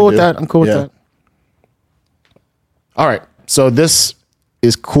nothing. I'm cool with that. I'm cool with that. All right. So this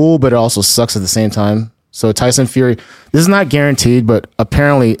is cool, but it also sucks at the same time. So Tyson Fury, this is not guaranteed, but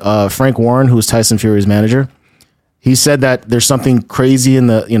apparently Frank Warren, who's Tyson Fury's manager, he said that there's something crazy in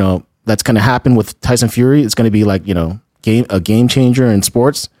the, that's going to happen with Tyson Fury. It's going to be like, a game changer in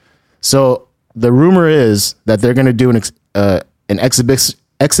sports. So the rumor is that they're going to do an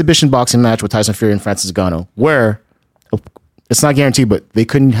exhibition boxing match with Tyson Fury and Francis Ngannou, where it's not guaranteed, but they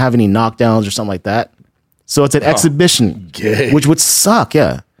couldn't have any knockdowns or something like that. So it's an exhibition, which would suck.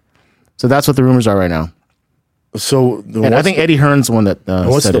 Yeah. So that's what the rumors are right now. So and I think Eddie Hearn's the one that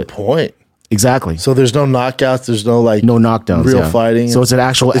what's said the point? Exactly. So there's no knockouts. There's no no knockdowns. Real fighting. So it's an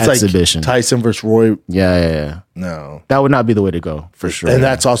actual exhibition. Like Tyson versus Roy. Yeah. No, that would not be the way to go for sure. And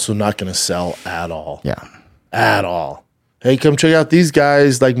that's also not going to sell at all. Yeah, at all. Hey, come check out these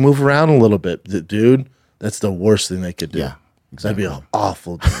guys. Like move around a little bit, dude. That's the worst thing they could do. Yeah, exactly. That'd be an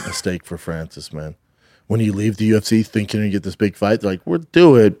awful mistake for Francis, man. When you leave the UFC thinking you get this big fight, they're like, we'll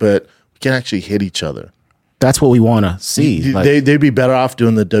do it, but we can actually hit each other. That's what we want to see. They'd be better off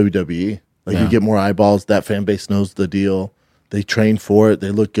doing the WWE. You get more eyeballs. That fan base knows the deal. They train for it.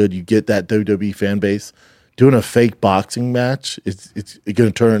 They look good. You get that WWE fan base. Doing a fake boxing match, it's going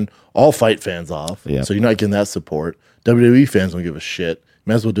to turn all fight fans off. Yeah. So you're not getting that support. WWE fans don't give a shit. You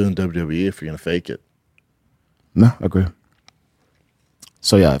might as well do it in WWE if you're going to fake it. No, agree.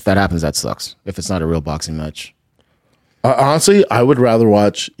 So yeah, if that happens, that sucks. If it's not a real boxing match. Honestly, I would rather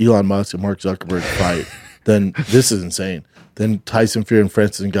watch Elon Musk and Mark Zuckerberg fight than this is insane. Than Tyson Fury and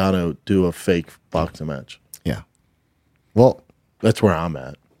Francis Ngannou do a fake boxing match. Yeah. Well, that's where I'm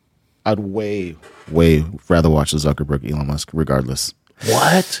at. I'd way rather watch the Zuckerberg Elon Musk regardless.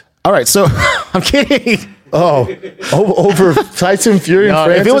 What? All right, so I'm kidding. Over Tyson Fury and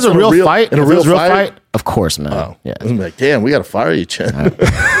Francis? If it was a real fight, fight, of course, man. Oh, yeah. I'm like, damn, we got to fire you, Chen.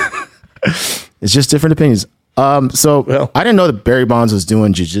 It's just different opinions. I didn't know that Barry Bonds was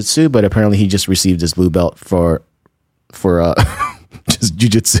doing jiu-jitsu, but apparently he just received his blue belt for just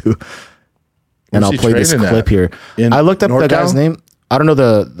jiu-jitsu. And I'll play this clip here. I looked up the guy's name. I don't know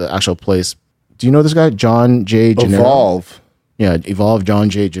the actual place. Do you know this guy? John J. Gennaro? Evolve. Yeah, Evolve, John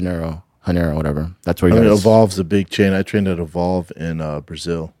J. Gennaro, whatever. That's where he goes. Evolve's a big chain. I trained at Evolve in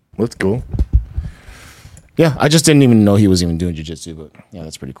Brazil. That's cool. Yeah, I just didn't even know he was even doing jiu-jitsu, but yeah,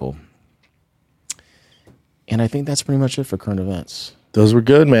 that's pretty cool. And I think that's pretty much it for current events. Those were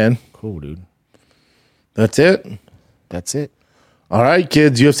good, man. Cool, dude. That's it? That's it. All right,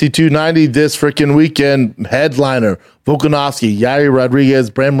 kids. UFC 290 this freaking weekend. Headliner, Volkanovski, Yair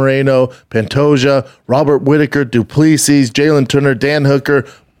Rodríguez, Bram Moreno, Pantoja, Robert Whittaker, Duplessis, Jalen Turner, Dan Hooker,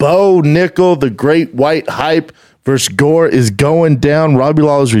 Bo Nickel, the Great White Hype versus Gore is going down. Robbie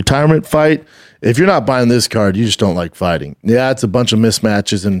Lawler's retirement fight. If you're not buying this card, you just don't like fighting. Yeah, it's a bunch of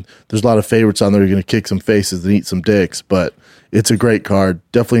mismatches, and there's a lot of favorites on there. You're going to kick some faces and eat some dicks, but it's a great card.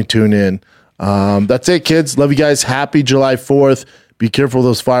 Definitely tune in. That's it, kids. Love you guys. Happy July 4th. Be careful of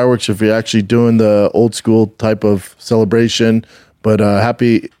those fireworks if you're actually doing the old school type of celebration. But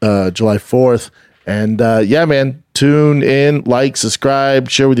happy July 4th. And yeah, man, tune in, like,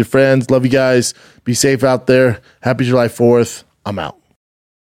 subscribe, share with your friends. Love you guys. Be safe out there. Happy July 4th. I'm out.